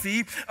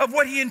prophecy of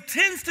what he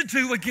intends to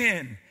do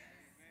again.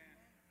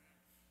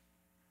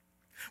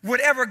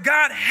 Whatever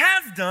God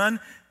has done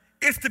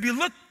is to be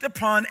looked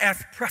upon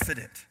as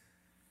precedent.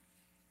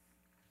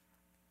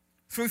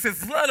 So he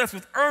says, let us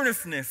with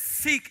earnestness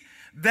seek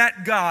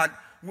that God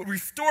would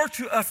restore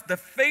to us the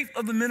faith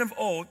of the men of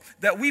old,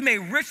 that we may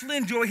richly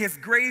enjoy his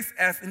grace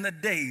as in the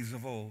days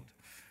of old.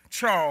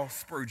 Charles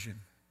Spurgeon.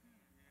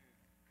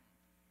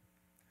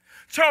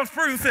 Charles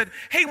Spurgeon said,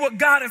 hey, what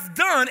God has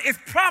done is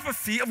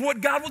prophecy of what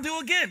God will do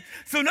again.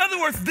 So in other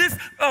words, this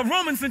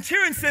Roman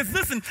centurion says,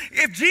 listen,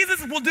 if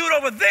Jesus will do it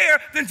over there,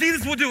 then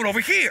Jesus will do it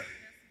over here.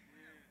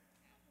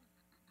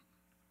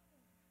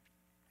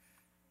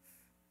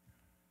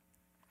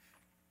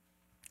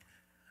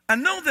 I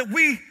know that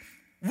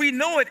we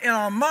know it in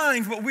our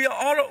minds, but we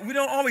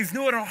don't always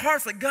know it in our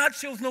hearts, that God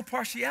shows no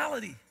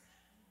partiality.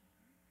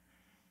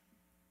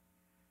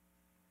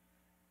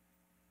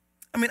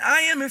 I mean,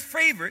 I am his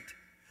favorite,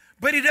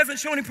 but he doesn't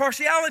show any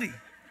partiality.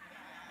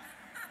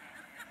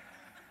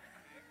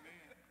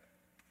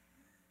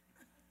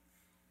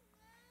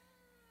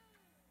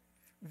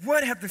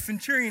 What had the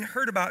centurion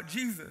heard about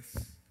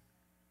Jesus?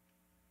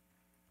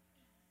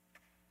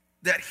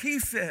 That he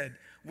said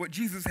what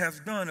Jesus has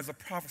done is a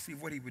prophecy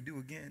of what he would do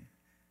again.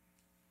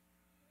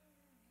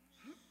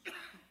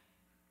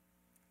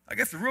 I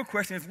guess the real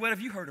question is, what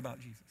have you heard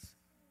about Jesus?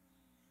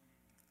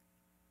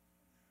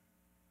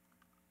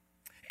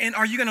 And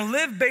are you going to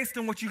live based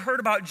on what you heard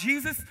about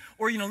Jesus,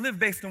 or are you going to live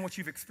based on what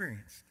you've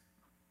experienced?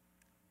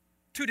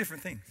 Two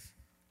different things.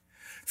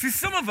 See,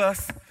 some of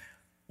us,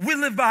 we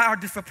live by our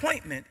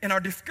disappointment and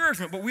our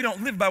discouragement, but we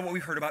don't live by what we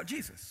heard about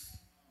Jesus.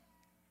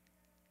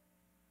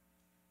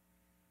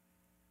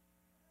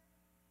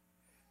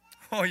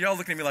 Oh, y'all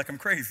looking at me like I'm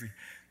crazy.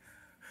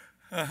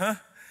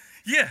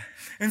 Yeah.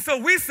 And so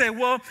we say,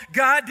 well,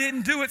 God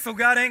didn't do it, so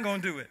God ain't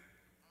going to do it.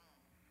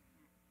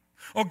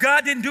 Or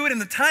God didn't do it in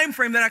the time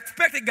frame that I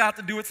expected God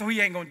to do it, so he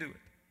ain't going to do it.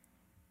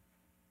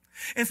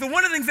 And so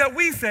one of the things that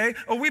we say,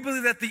 or we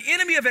believe that the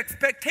enemy of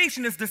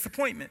expectation is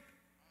disappointment.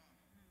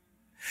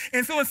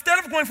 And so instead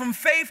of going from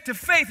faith to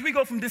faith, we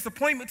go from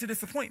disappointment to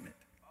disappointment.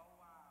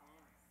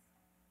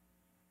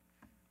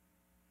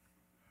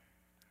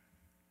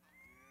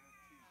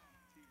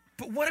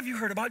 But what have you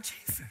heard about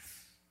Jesus?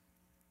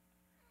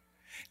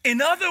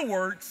 In other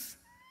words,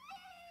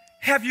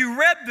 have you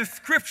read the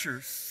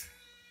scriptures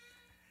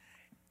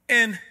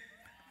and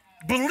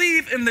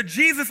believe in the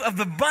Jesus of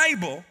the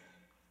Bible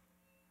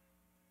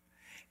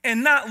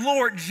and not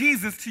Lord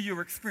Jesus to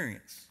your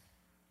experience?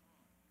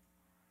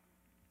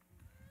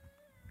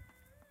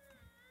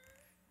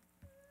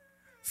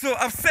 So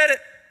I've said it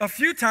a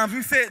few times.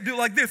 We say it, do it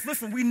like this.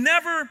 Listen, we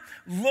never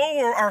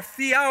lower our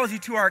theology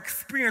to our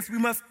experience. We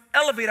must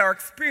elevate our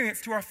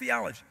experience to our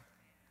theology.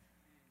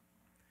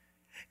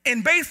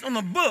 And based on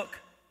the book,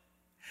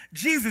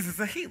 Jesus is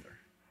a healer.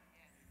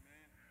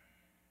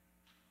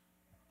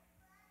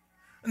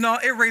 No,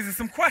 it raises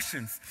some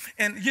questions.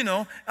 And,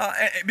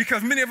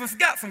 because many of us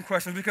got some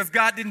questions because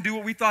God didn't do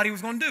what we thought he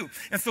was going to do.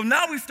 And so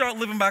now we start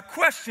living by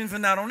questions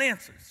and not on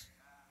answers.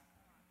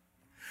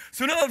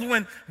 So in other words,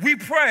 when we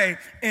pray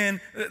and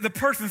the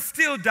person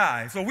still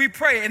dies, or we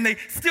pray and they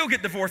still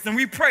get divorced, and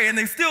we pray and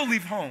they still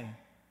leave home.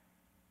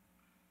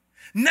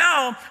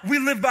 Now we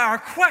live by our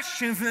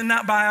questions and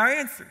not by our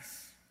answers.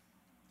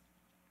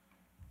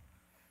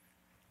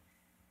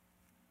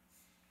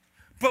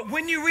 But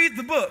when you read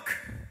the book,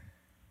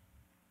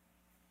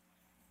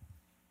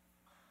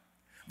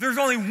 there's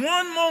only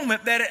one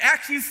moment that it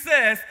actually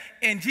says,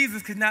 and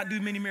Jesus could not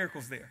do many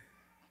miracles there.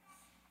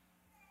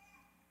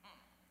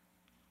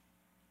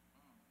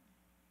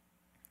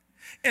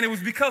 And it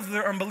was because of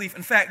their unbelief.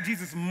 In fact,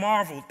 Jesus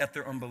marveled at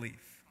their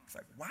unbelief. It's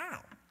like,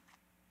 wow.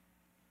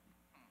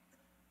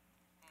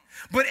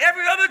 But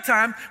every other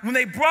time, when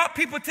they brought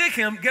people to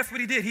him, guess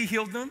what he did? He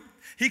healed them.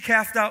 He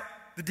cast out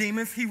the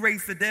demons. He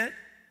raised the dead.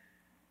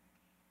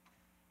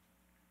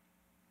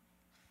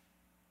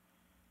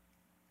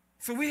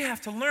 So we have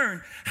to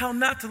learn how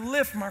not to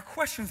live from our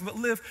questions, but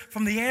live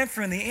from the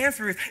answer. And the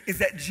answer is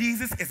that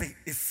Jesus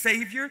is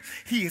Savior.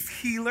 He is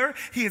healer.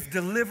 He is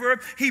deliverer.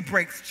 He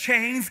breaks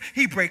chains.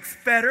 He breaks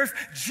fetters.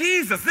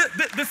 Jesus,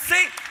 the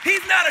same,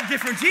 he's not a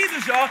different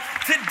Jesus, y'all.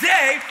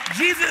 Today,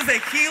 Jesus is a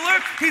healer.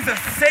 He's a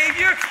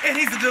Savior. And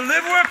he's a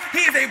deliverer. He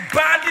is a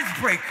bondage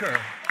breaker.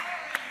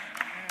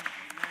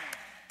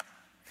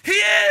 He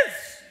is.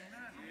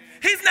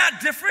 He's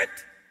not different.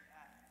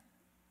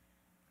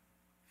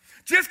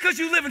 Just because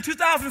you live in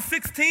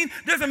 2016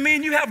 doesn't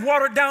mean you have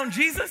watered down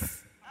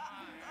Jesus.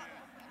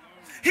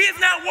 He is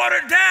not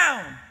watered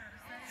down.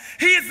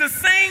 He is the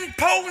same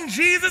potent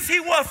Jesus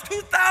he was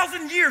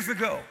 2,000 years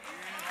ago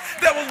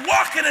that was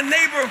walking a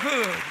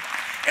neighborhood,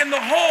 and the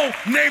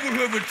whole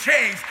neighborhood would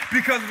change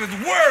because of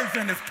his words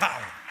and his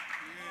power.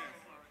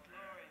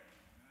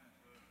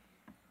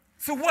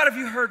 So what have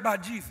you heard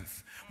about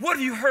Jesus? What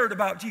have you heard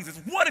about Jesus?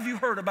 What have you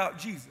heard about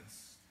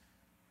Jesus?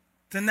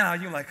 To now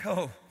you're like,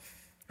 oh,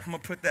 I'm gonna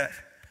put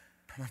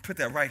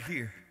that right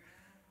here.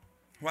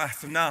 Why?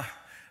 So now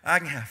I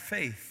can have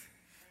faith.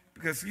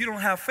 Because you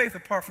don't have faith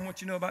apart from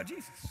what you know about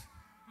Jesus.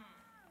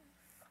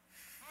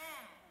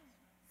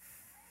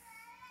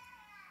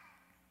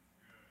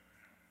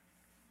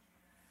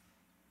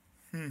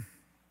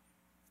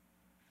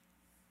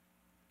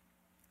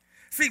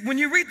 See, when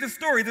you read the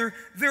story,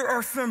 there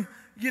are some,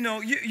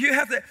 you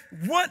have to,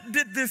 what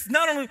did this,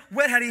 not only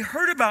what had he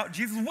heard about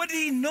Jesus, what did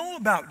he know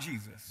about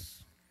Jesus?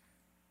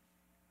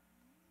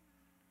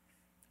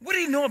 What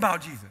did he know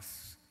about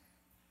Jesus?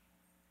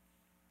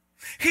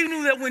 He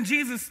knew that when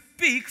Jesus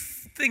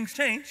speaks, things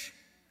change.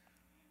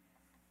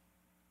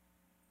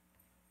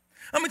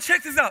 I'm going to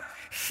check this out.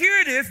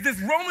 Here it is,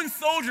 this Roman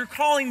soldier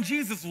calling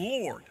Jesus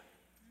Lord.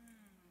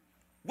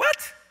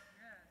 What?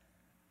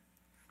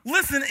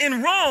 Listen,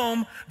 in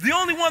Rome, the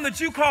only one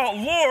that you call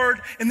Lord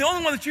and the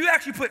only one that you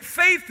actually put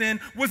faith in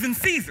was in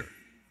Caesar.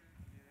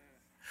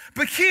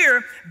 But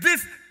here,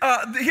 this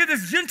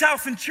Gentile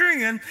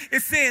centurion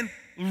is saying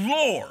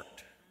Lord.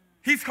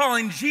 He's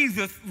calling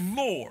Jesus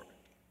Lord.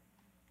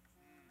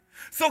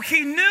 So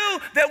he knew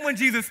that when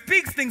Jesus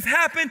speaks, things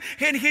happen,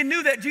 and he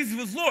knew that Jesus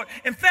was Lord.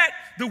 In fact,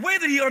 the way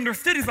that he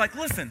understood, he's like,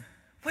 listen,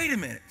 wait a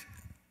minute.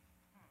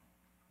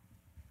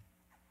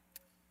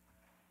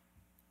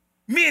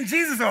 Me and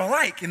Jesus are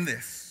alike in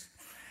this.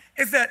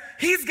 Is that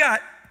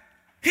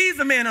he's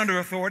a man under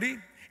authority,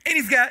 and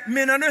he's got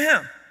men under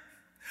him.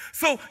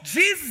 So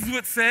Jesus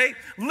would say,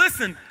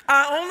 listen,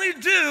 I only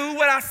do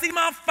what I see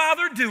my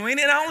Father doing,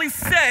 and I only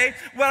say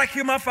what I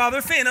hear my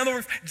Father say. In other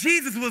words,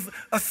 Jesus was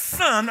a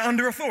son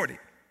under authority.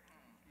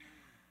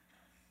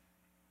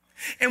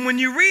 And when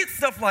you read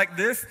stuff like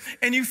this,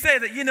 and you say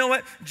that, you know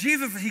what,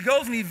 Jesus, he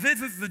goes and he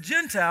visits the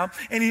Gentile,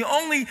 and he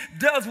only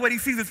does what he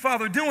sees his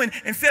Father doing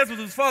and says what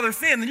his Father is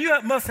saying, then you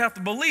must have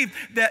to believe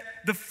that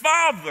the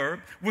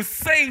Father was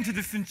saying to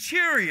the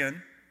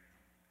centurion,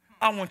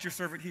 I want your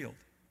servant healed.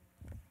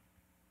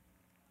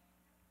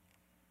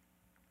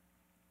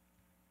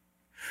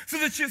 So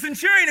the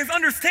centurion is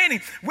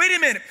understanding, wait a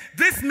minute,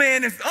 this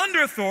man is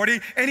under authority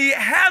and he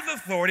has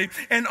authority,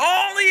 and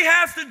all he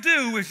has to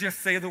do is just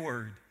say the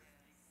word.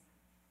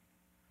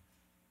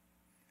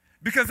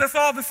 Because that's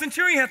all the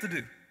centurion had to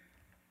do.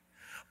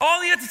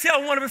 All he had to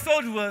tell one of his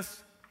soldiers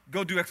was,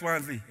 go do X, Y,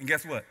 and Z. And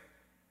guess what?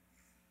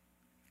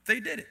 They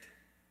did it.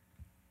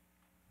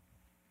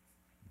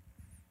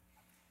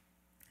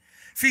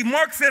 See,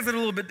 Matthew says it a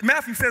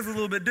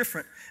little bit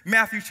different.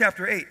 Matthew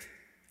chapter 8.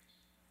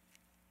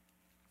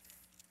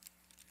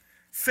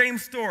 Same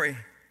story,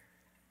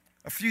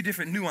 a few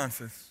different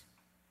nuances.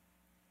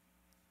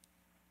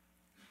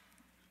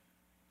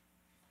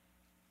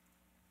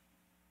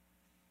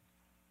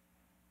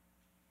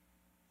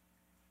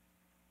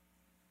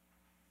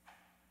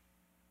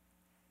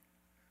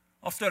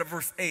 I'll start at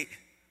verse 8.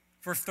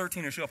 Verse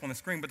 13 will show up on the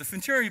screen. But the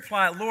centurion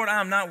replied, Lord, I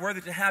am not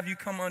worthy to have you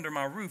come under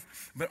my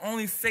roof, but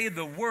only say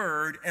the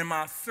word and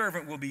my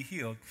servant will be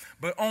healed.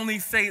 But only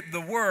say the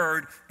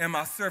word and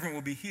my servant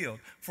will be healed.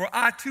 For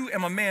I too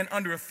am a man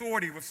under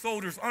authority with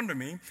soldiers under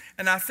me.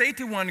 And I say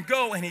to one,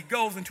 go, and he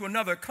goes, and to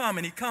another, come,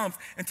 and he comes,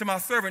 and to my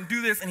servant,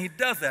 do this, and he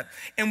does that.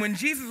 And when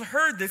Jesus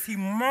heard this, he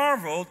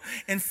marveled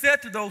and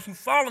said to those who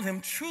followed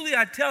him, truly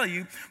I tell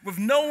you, with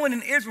no one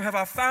in Israel have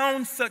I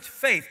found such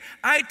faith.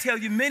 I tell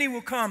you, many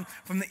will come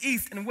from the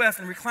east and west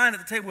and recline at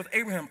the table with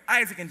Abraham,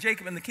 Isaac, and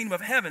Jacob in the kingdom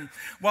of heaven,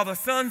 while the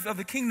sons of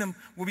the kingdom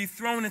will be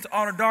thrown into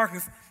utter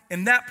darkness.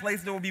 In that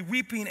place there will be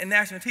weeping and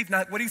gnashing of teeth.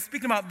 Now, what he's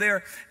speaking about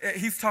there,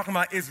 he's talking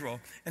about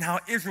Israel and how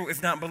Israel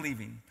is not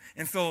believing.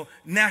 And so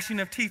gnashing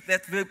of teeth,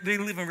 they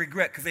live in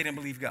regret because they didn't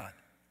believe God.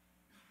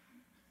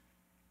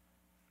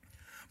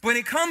 But when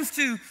it comes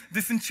to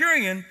the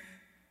centurion,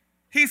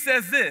 he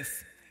says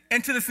this,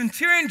 and to the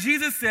centurion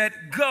Jesus said,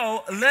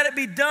 go, let it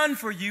be done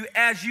for you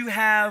as you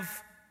have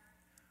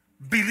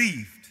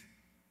believed.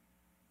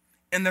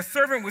 And the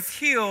servant was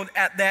healed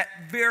at that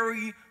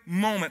very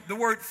moment. The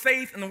word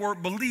faith and the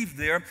word believe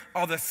there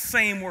are the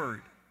same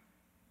word.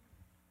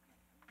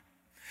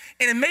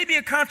 And it may be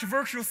a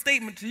controversial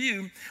statement to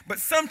you, but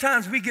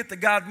sometimes we get the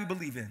God we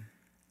believe in.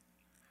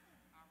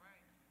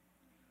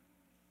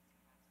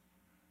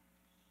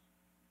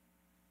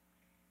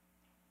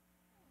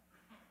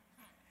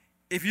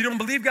 If you don't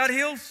believe God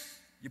heals,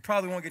 you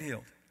probably won't get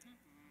healed.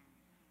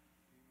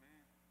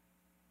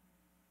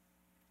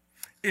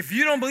 If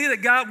you don't believe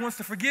that God wants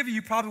to forgive you,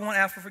 you probably won't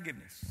ask for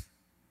forgiveness.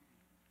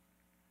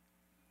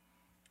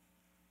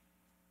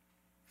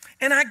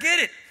 And I get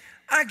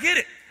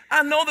it.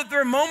 I know that there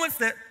are moments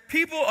that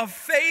people of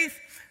faith,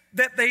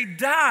 that they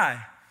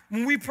die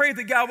when we prayed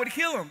that God would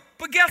heal them.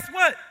 But guess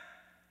what?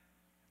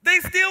 They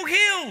still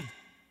healed.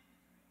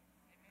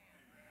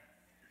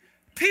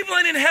 People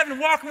ain't in heaven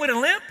walking with a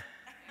limp.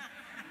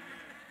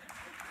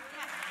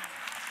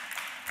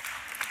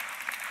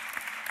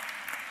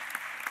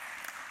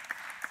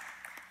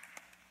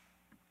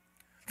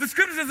 The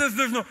scripture says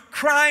there's no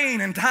crying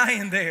and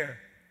dying there.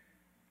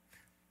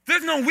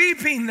 There's no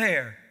weeping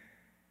there.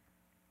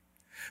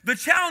 The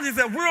challenge is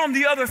that we're on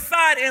the other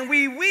side and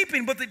we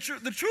weeping, but the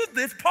truth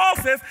is, Paul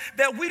says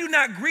that we do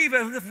not grieve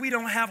as if we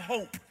don't have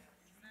hope.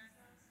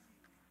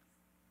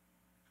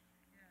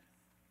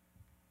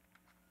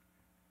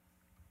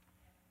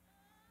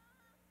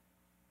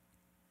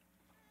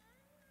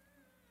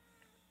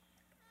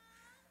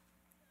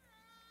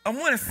 I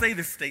want to say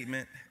this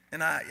statement,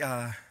 and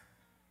I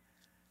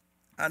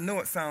know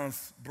it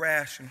sounds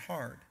brash and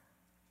hard,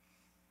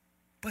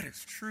 but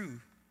it's true.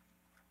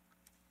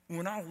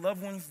 When our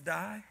loved ones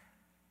die,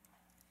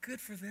 good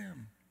for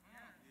them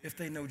if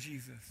they know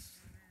Jesus.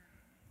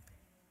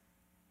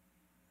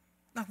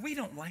 Now, we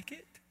don't like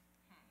it,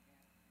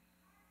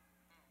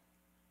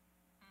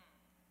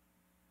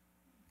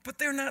 but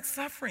they're not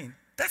suffering.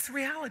 That's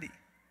reality.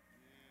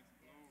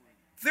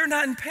 They're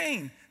not in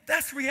pain.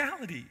 That's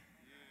reality.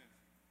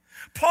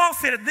 Paul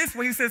said it this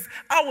way. He says,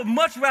 I would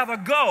much rather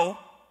go,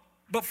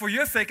 but for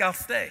your sake, I'll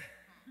stay.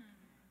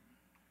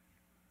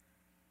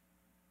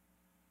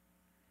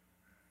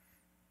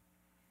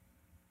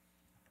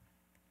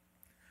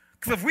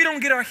 Because if we don't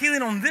get our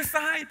healing on this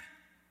side,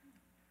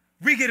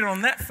 we get it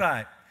on that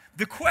side.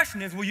 The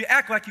question is, will you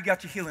act like you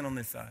got your healing on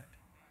this side?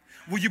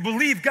 Will you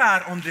believe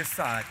God on this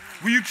side?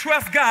 Will you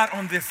trust God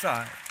on this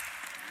side?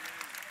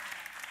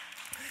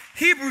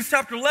 Hebrews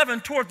chapter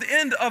 11, towards the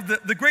end of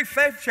the great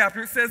faith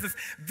chapter, it says this,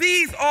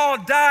 these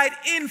all died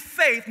in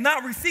faith,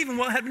 not receiving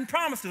what had been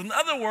promised to them. In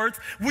other words,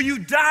 will you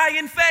die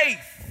in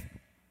faith?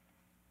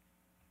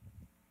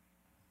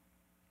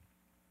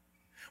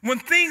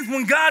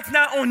 When God's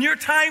not on your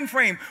time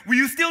frame, will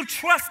you still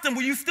trust him?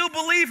 Will you still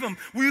believe him?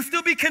 Will you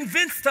still be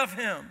convinced of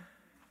him?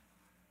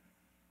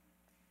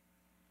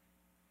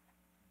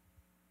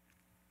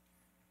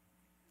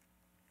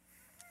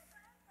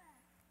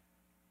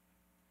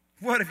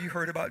 What have you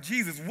heard about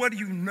Jesus? What do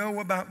you know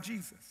about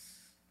Jesus?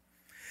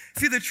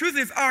 See, the truth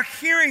is our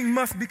hearing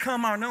must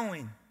become our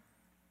knowing.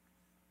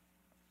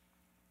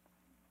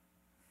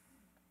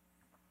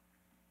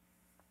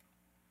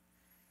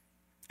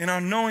 And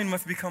our knowing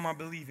must become our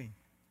believing.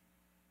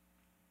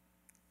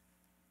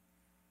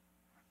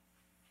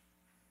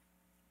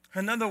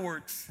 In other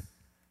words,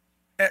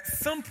 at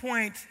some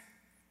point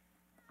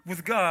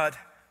with God,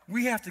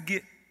 we have to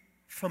get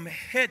from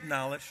head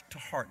knowledge to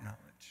heart knowledge.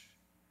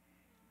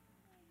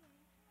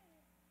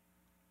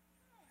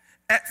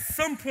 At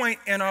some point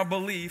in our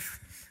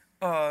belief,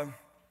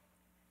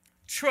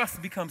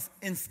 trust becomes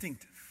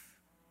instinctive.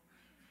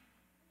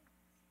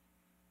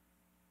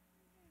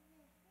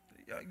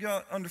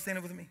 Y'all understand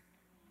it with me?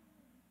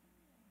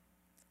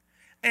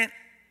 And,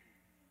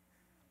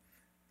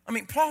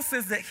 Paul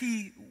says that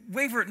he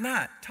wavered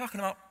not, talking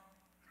about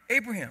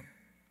Abraham.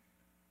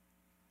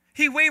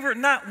 He wavered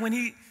not when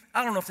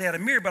I don't know if they had a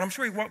mirror, but I'm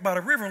sure he walked by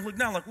the river and looked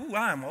down like, ooh,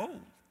 I am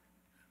old.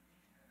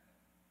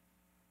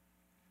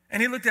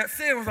 And he looked at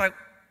Sarah and was like,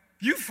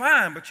 you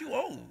fine, but you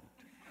old.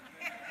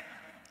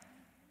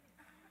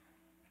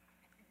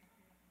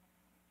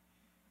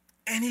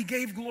 And he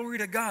gave glory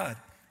to God,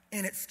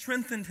 and it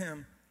strengthened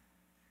him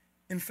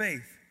in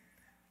faith.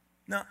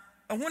 Now,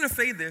 I want to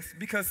say this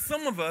because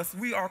some of us,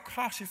 we are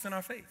cautious in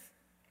our faith.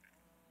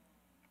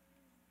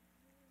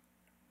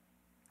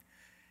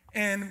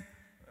 And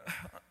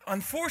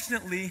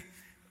unfortunately,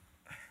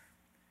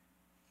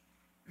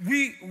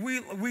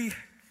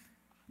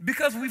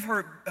 because we've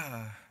heard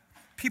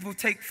people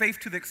take faith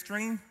to the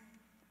extreme,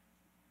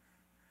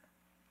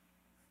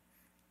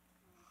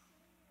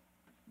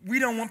 we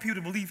don't want people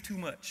to believe too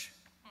much.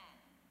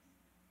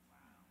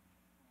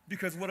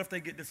 Because what if they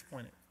get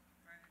disappointed?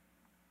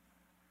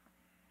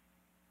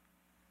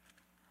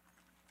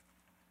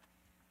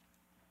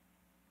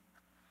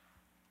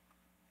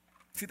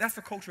 See, that's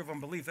the culture of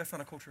unbelief. That's not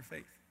a culture of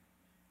faith.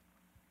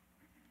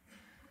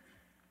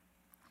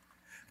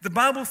 The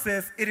Bible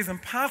says it is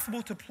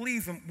impossible to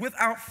please him.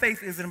 Without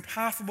faith, it is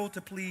impossible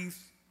to please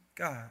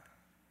God.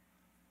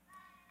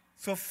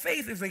 So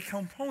faith is a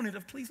component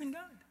of pleasing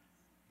God.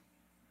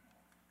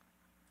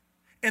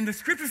 And the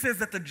scripture says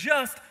that the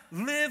just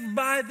live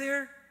by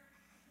their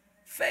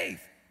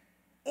faith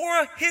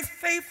or his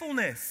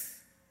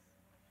faithfulness.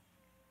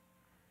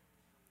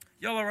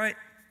 Y'all all right?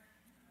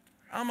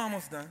 I'm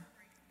almost done.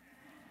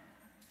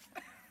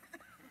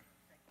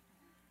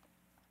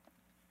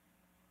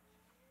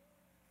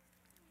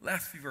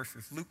 Last few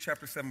verses, Luke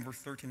chapter 7, verse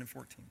 13 and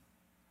 14.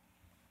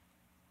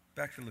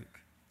 Back to Luke.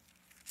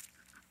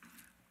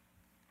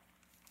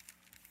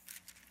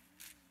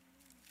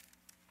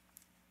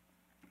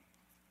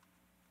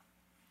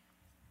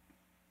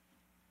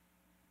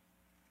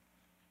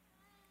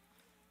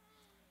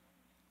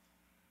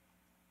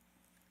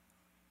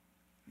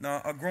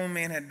 Now, a grown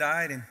man had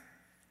died, and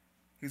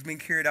he was being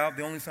carried out,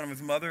 the only son of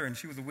his mother, and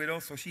she was a widow,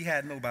 so she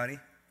had nobody.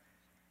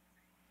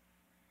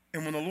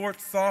 And when the Lord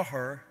saw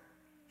her,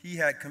 he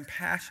had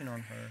compassion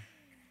on her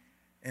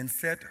and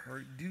said to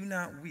her, do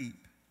not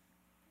weep.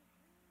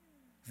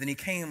 Then he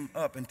came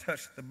up and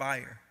touched the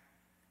bier,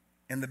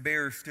 and the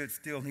bearer stood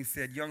still, and he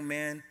said, young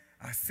man,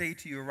 I say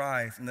to you,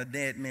 arise. And the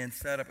dead man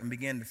sat up and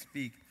began to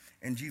speak,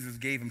 and Jesus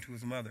gave him to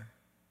his mother.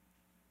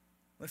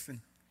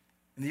 Listen,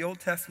 in the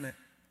Old Testament,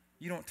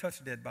 you don't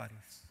touch dead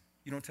bodies.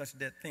 You don't touch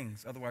dead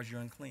things, otherwise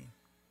you're unclean.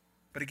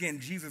 But again,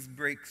 Jesus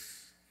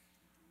breaks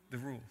the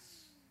rules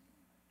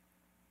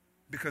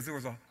because there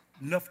was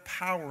enough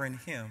power in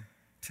him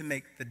to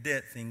make the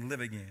dead thing live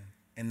again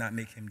and not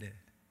make him dead.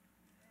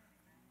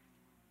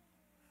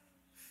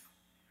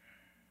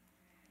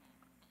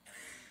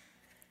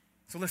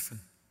 So listen,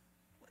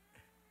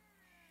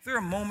 there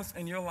are moments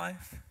in your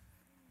life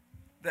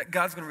that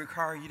God's going to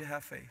require you to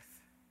have faith.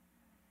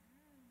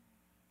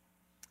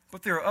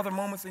 But there are other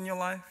moments in your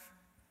life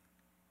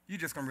you're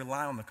just going to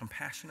rely on the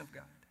compassion of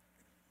God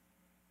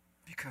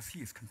because he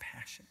is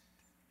compassionate.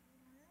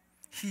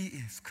 He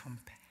is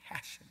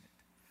compassionate.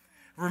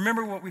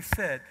 Remember what we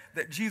said,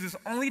 that Jesus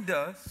only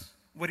does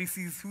what he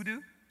sees who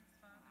do?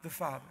 The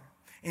Father.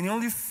 And he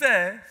only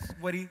says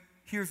what he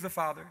hears the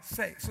Father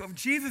say. So if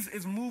Jesus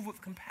is moved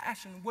with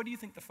compassion, what do you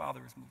think the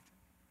Father is moved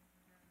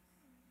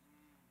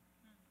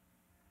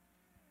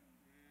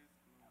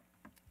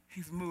with?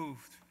 He's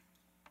moved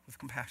with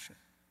compassion.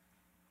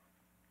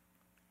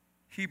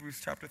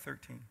 Hebrews chapter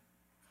 13.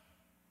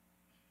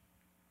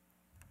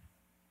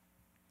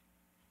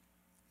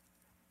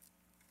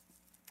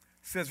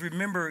 Says,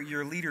 remember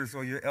your leaders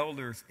or your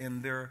elders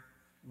in their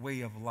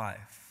way of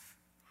life.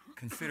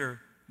 Consider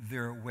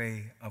their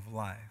way of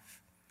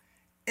life.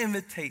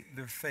 Imitate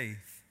their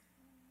faith.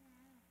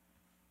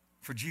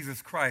 For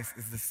Jesus Christ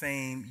is the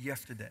same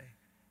yesterday,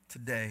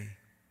 today,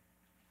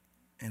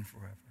 and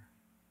forever.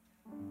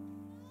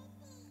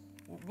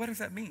 What does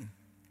that mean?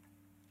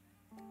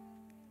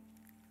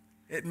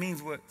 It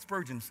means what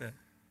Spurgeon said.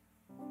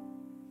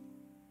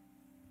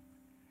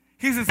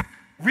 He says,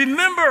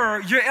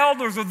 remember your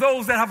elders or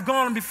those that have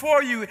gone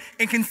before you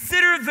and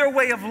consider their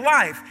way of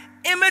life.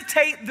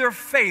 Imitate their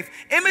faith.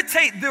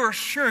 Imitate their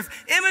assurance.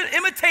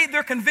 Imitate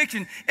their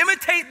conviction.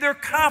 Imitate their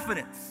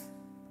confidence.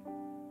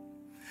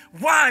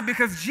 Why?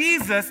 Because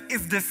Jesus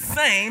is the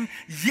same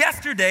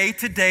yesterday,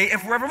 today,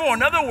 and forevermore.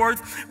 In other words,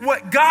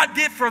 what God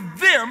did for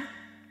them,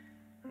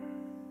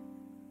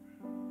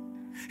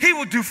 he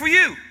will do for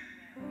you.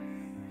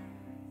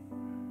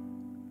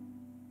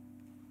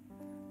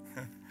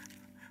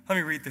 Let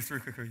me read this real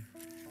quickly.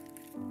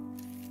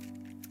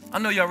 I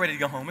know y'all ready to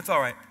go home. It's all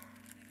right.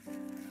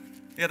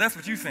 Yeah, that's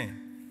what you're saying.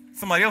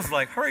 Somebody else is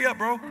like, hurry up,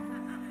 bro.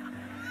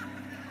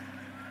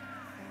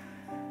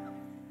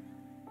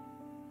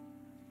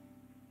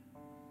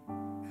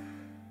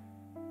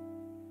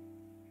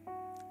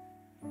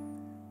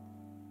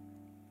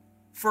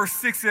 Verse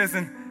 6 says,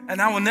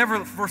 and I will never,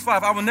 verse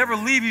 5, I will never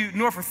leave you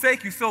nor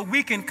forsake you. So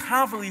we can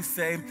confidently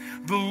say,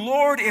 the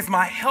Lord is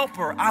my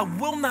helper. I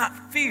will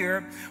not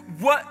fear.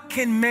 What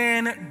can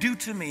man do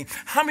to me?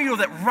 How many know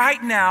that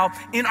right now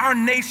in our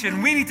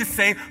nation, we need to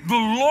say, the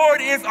Lord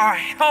is our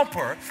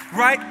helper,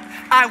 right?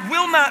 I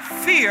will not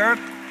fear.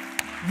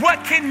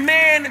 What can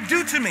man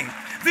do to me?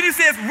 Then he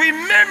says,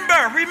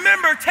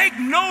 remember, take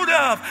note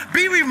of,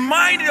 be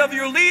reminded of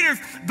your leaders,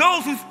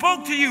 those who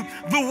spoke to you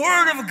the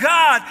word of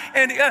God.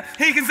 And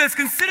he says,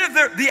 consider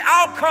the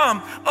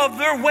outcome of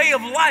their way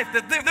of life,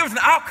 that there was an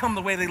outcome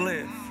the way they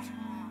lived.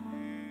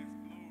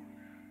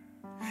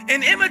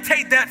 And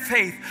imitate that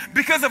faith,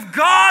 because if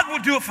God will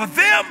do it for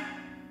them,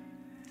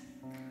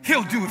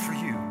 he'll do it for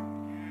you.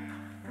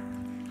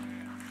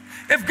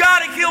 If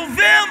God will heal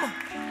them,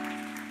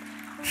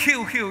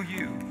 he'll heal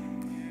you.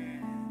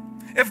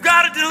 If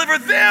God will deliver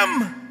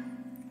them,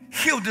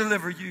 he'll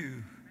deliver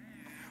you.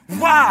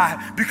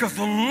 Why? Because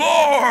the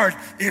Lord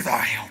is our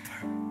helper.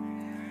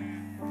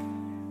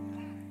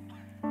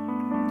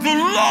 The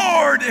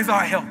Lord is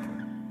our helper.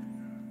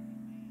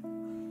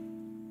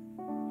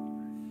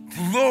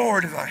 The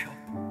Lord is our helper.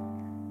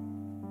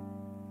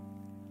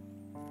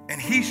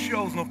 And he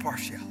shows no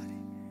partiality.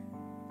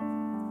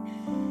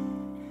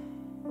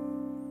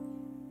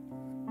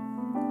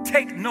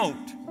 Take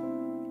note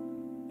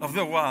of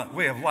their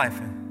way of life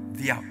and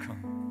the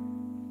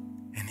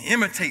outcome, and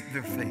imitate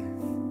their faith.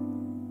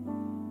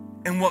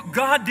 And what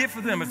God did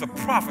for them is a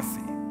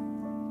prophecy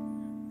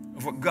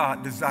of what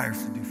God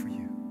desires to do for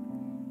you.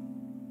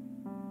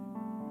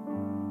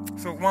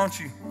 So why don't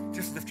you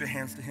just lift your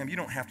hands to him? You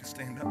don't have to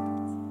stand up.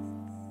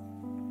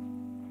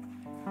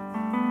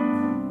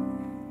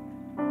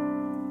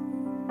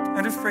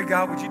 And just pray,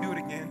 God, would you do it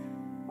again?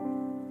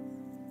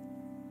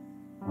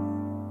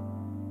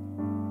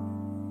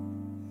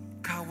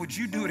 God, would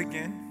you do it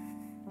again?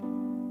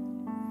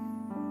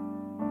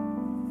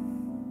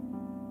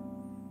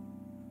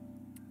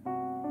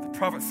 The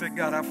prophet said,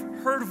 God, I've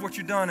heard of what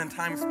you've done in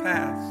times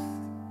past.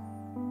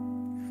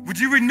 Would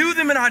you renew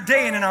them in our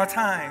day and in our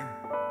time?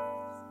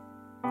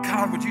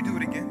 God, would you do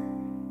it again?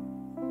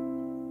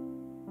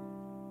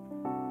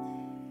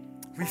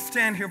 We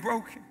stand here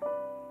broken.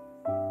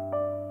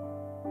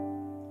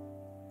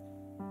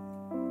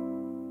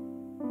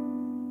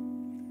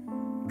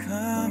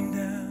 Come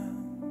down,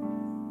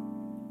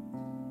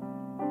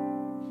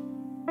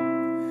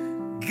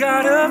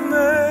 God of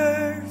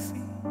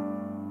mercy,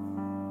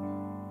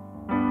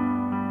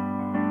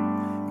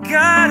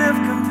 God of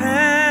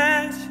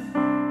compassion,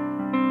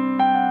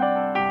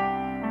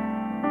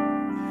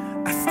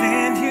 I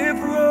stand here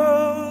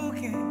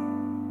broken,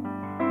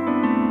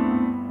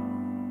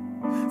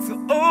 so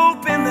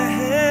open the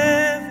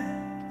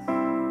heavens,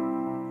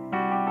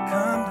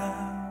 come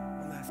down,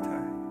 one last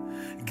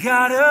time,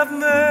 God of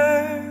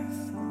mercy,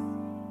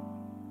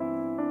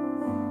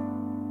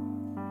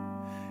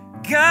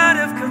 God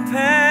of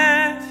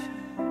compassion,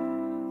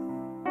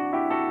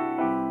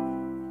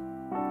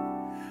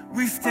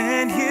 we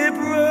stand here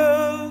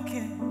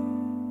broken,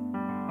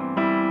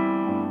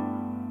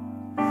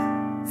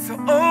 so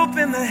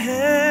open the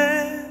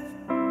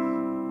heavens,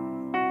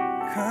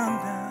 come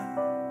down.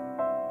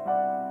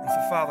 And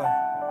so, Father,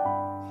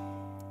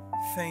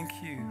 thank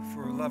you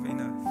for loving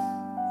us.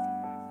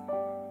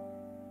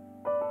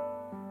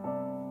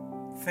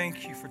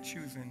 Thank you for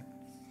choosing us.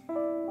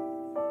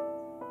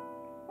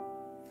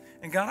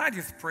 And God, I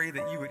just pray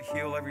that you would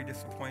heal every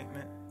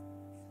disappointment.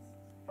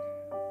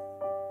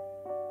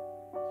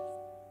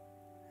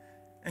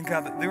 And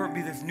God, that there would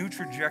be this new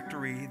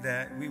trajectory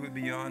that we would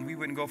be on. We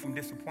wouldn't go from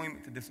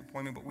disappointment to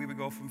disappointment, but we would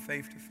go from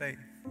faith to faith,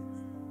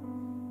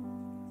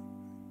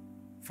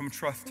 from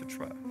trust to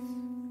trust.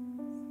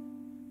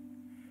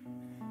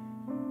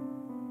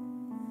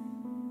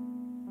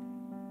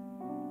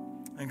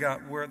 And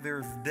God, where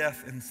there's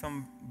death in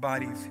some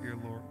bodies here,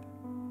 Lord,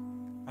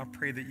 I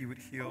pray that you would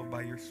heal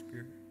by your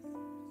Spirit.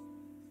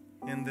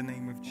 In the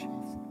name of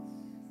Jesus.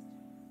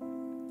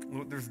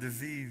 Lord, there's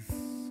disease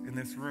in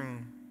this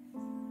room,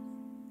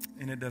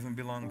 and it doesn't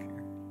belong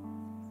here.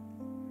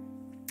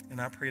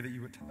 And I pray that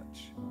you would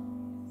touch.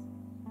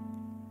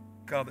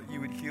 God, that you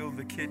would heal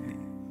the kidney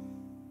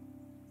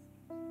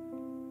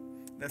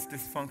that's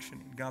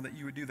dysfunctioning. God, that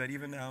you would do that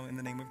even now in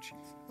the name of Jesus.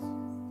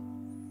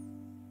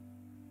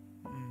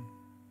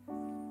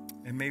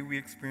 And may we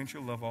experience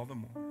your love all the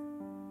more.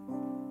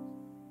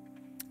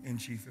 In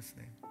Jesus'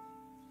 name.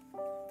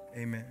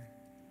 Amen.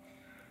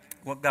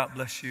 Well, God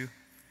bless you.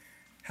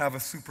 Have a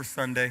super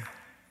Sunday.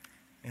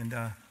 And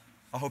I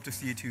hope to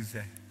see you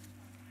Tuesday.